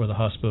or the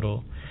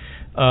hospital.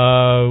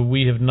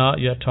 We have not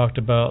yet talked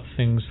about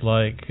things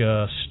like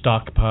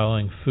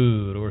stockpiling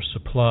food or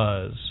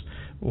supplies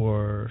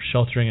or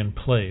sheltering in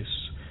place.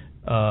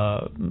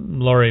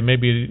 Laurie,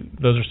 maybe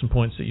those are some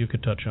points that you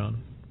could touch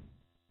on.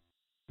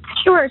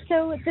 Sure.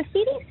 So the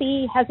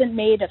CDC hasn't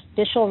made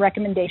official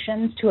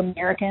recommendations to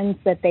Americans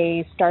that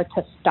they start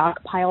to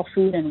stockpile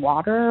food and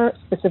water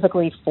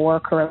specifically for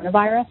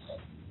coronavirus.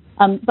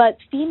 But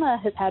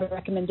FEMA has had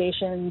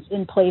recommendations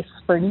in place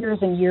for years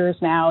and years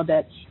now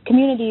that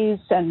communities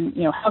and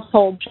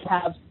households should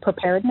have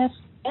preparedness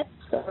kits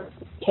or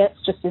kits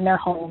just in their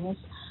homes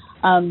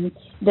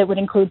that would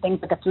include things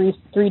like a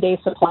three-day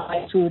supply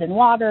of food and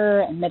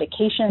water and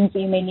medications that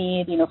you may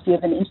need. If you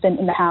have an infant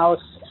in the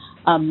house,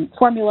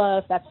 formula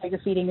if that's how you're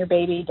feeding your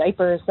baby,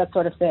 diapers, that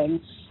sort of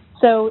thing.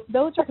 So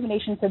those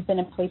recommendations have been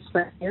in place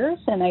for years,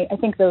 and I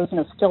think those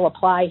still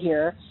apply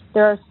here.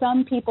 There are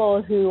some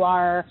people who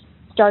are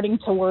starting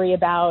to worry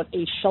about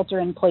a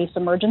shelter-in-place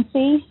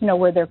emergency,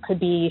 where there could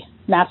be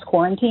mass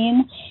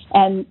quarantine.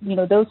 And,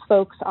 those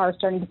folks are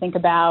starting to think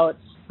about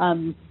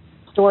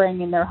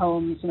storing in their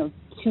homes,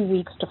 2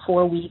 weeks to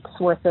 4 weeks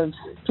worth of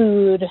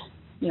food,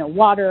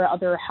 water,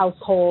 other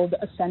household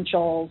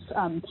essentials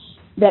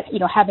that,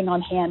 having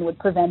on hand would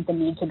prevent the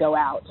need to go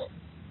out.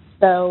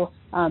 So,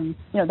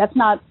 that's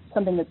not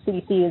something that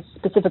CDC is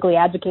specifically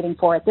advocating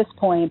for at this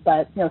point,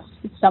 but,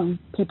 some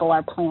people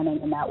are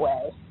planning in that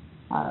way.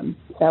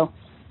 So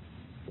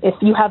if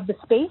you have the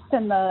space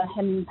and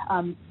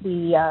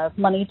the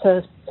money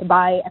to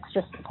buy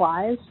extra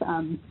supplies,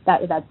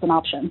 that's an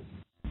option.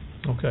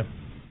 Okay.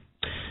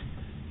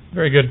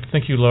 Very good.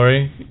 Thank you,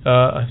 Laurie.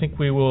 I think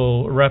we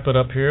will wrap it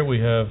up here. We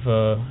have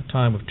a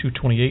time of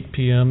 2:28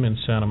 p.m. in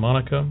Santa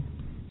Monica.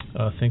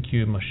 Thank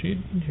you,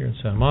 Mashid, here in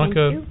Santa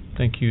Monica.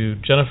 Thank you,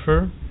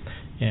 Jennifer,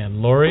 and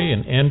Laurie,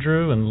 and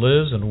Andrew, and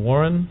Liz, and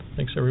Warren.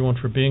 Thanks, everyone,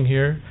 for being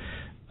here.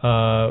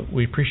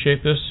 We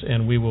appreciate this,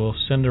 and we will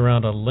send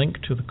around a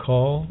link to the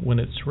call when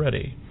it's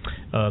ready.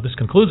 This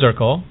concludes our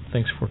call.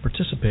 Thanks for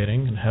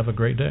participating, and have a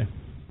great day.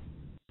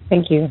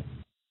 Thank you.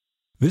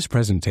 This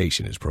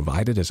presentation is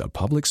provided as a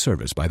public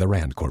service by the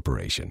RAND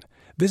Corporation.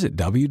 Visit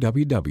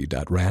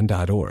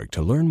www.rand.org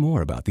to learn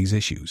more about these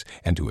issues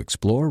and to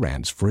explore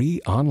RAND's free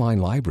online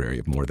library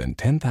of more than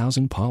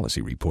 10,000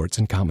 policy reports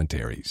and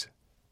commentaries.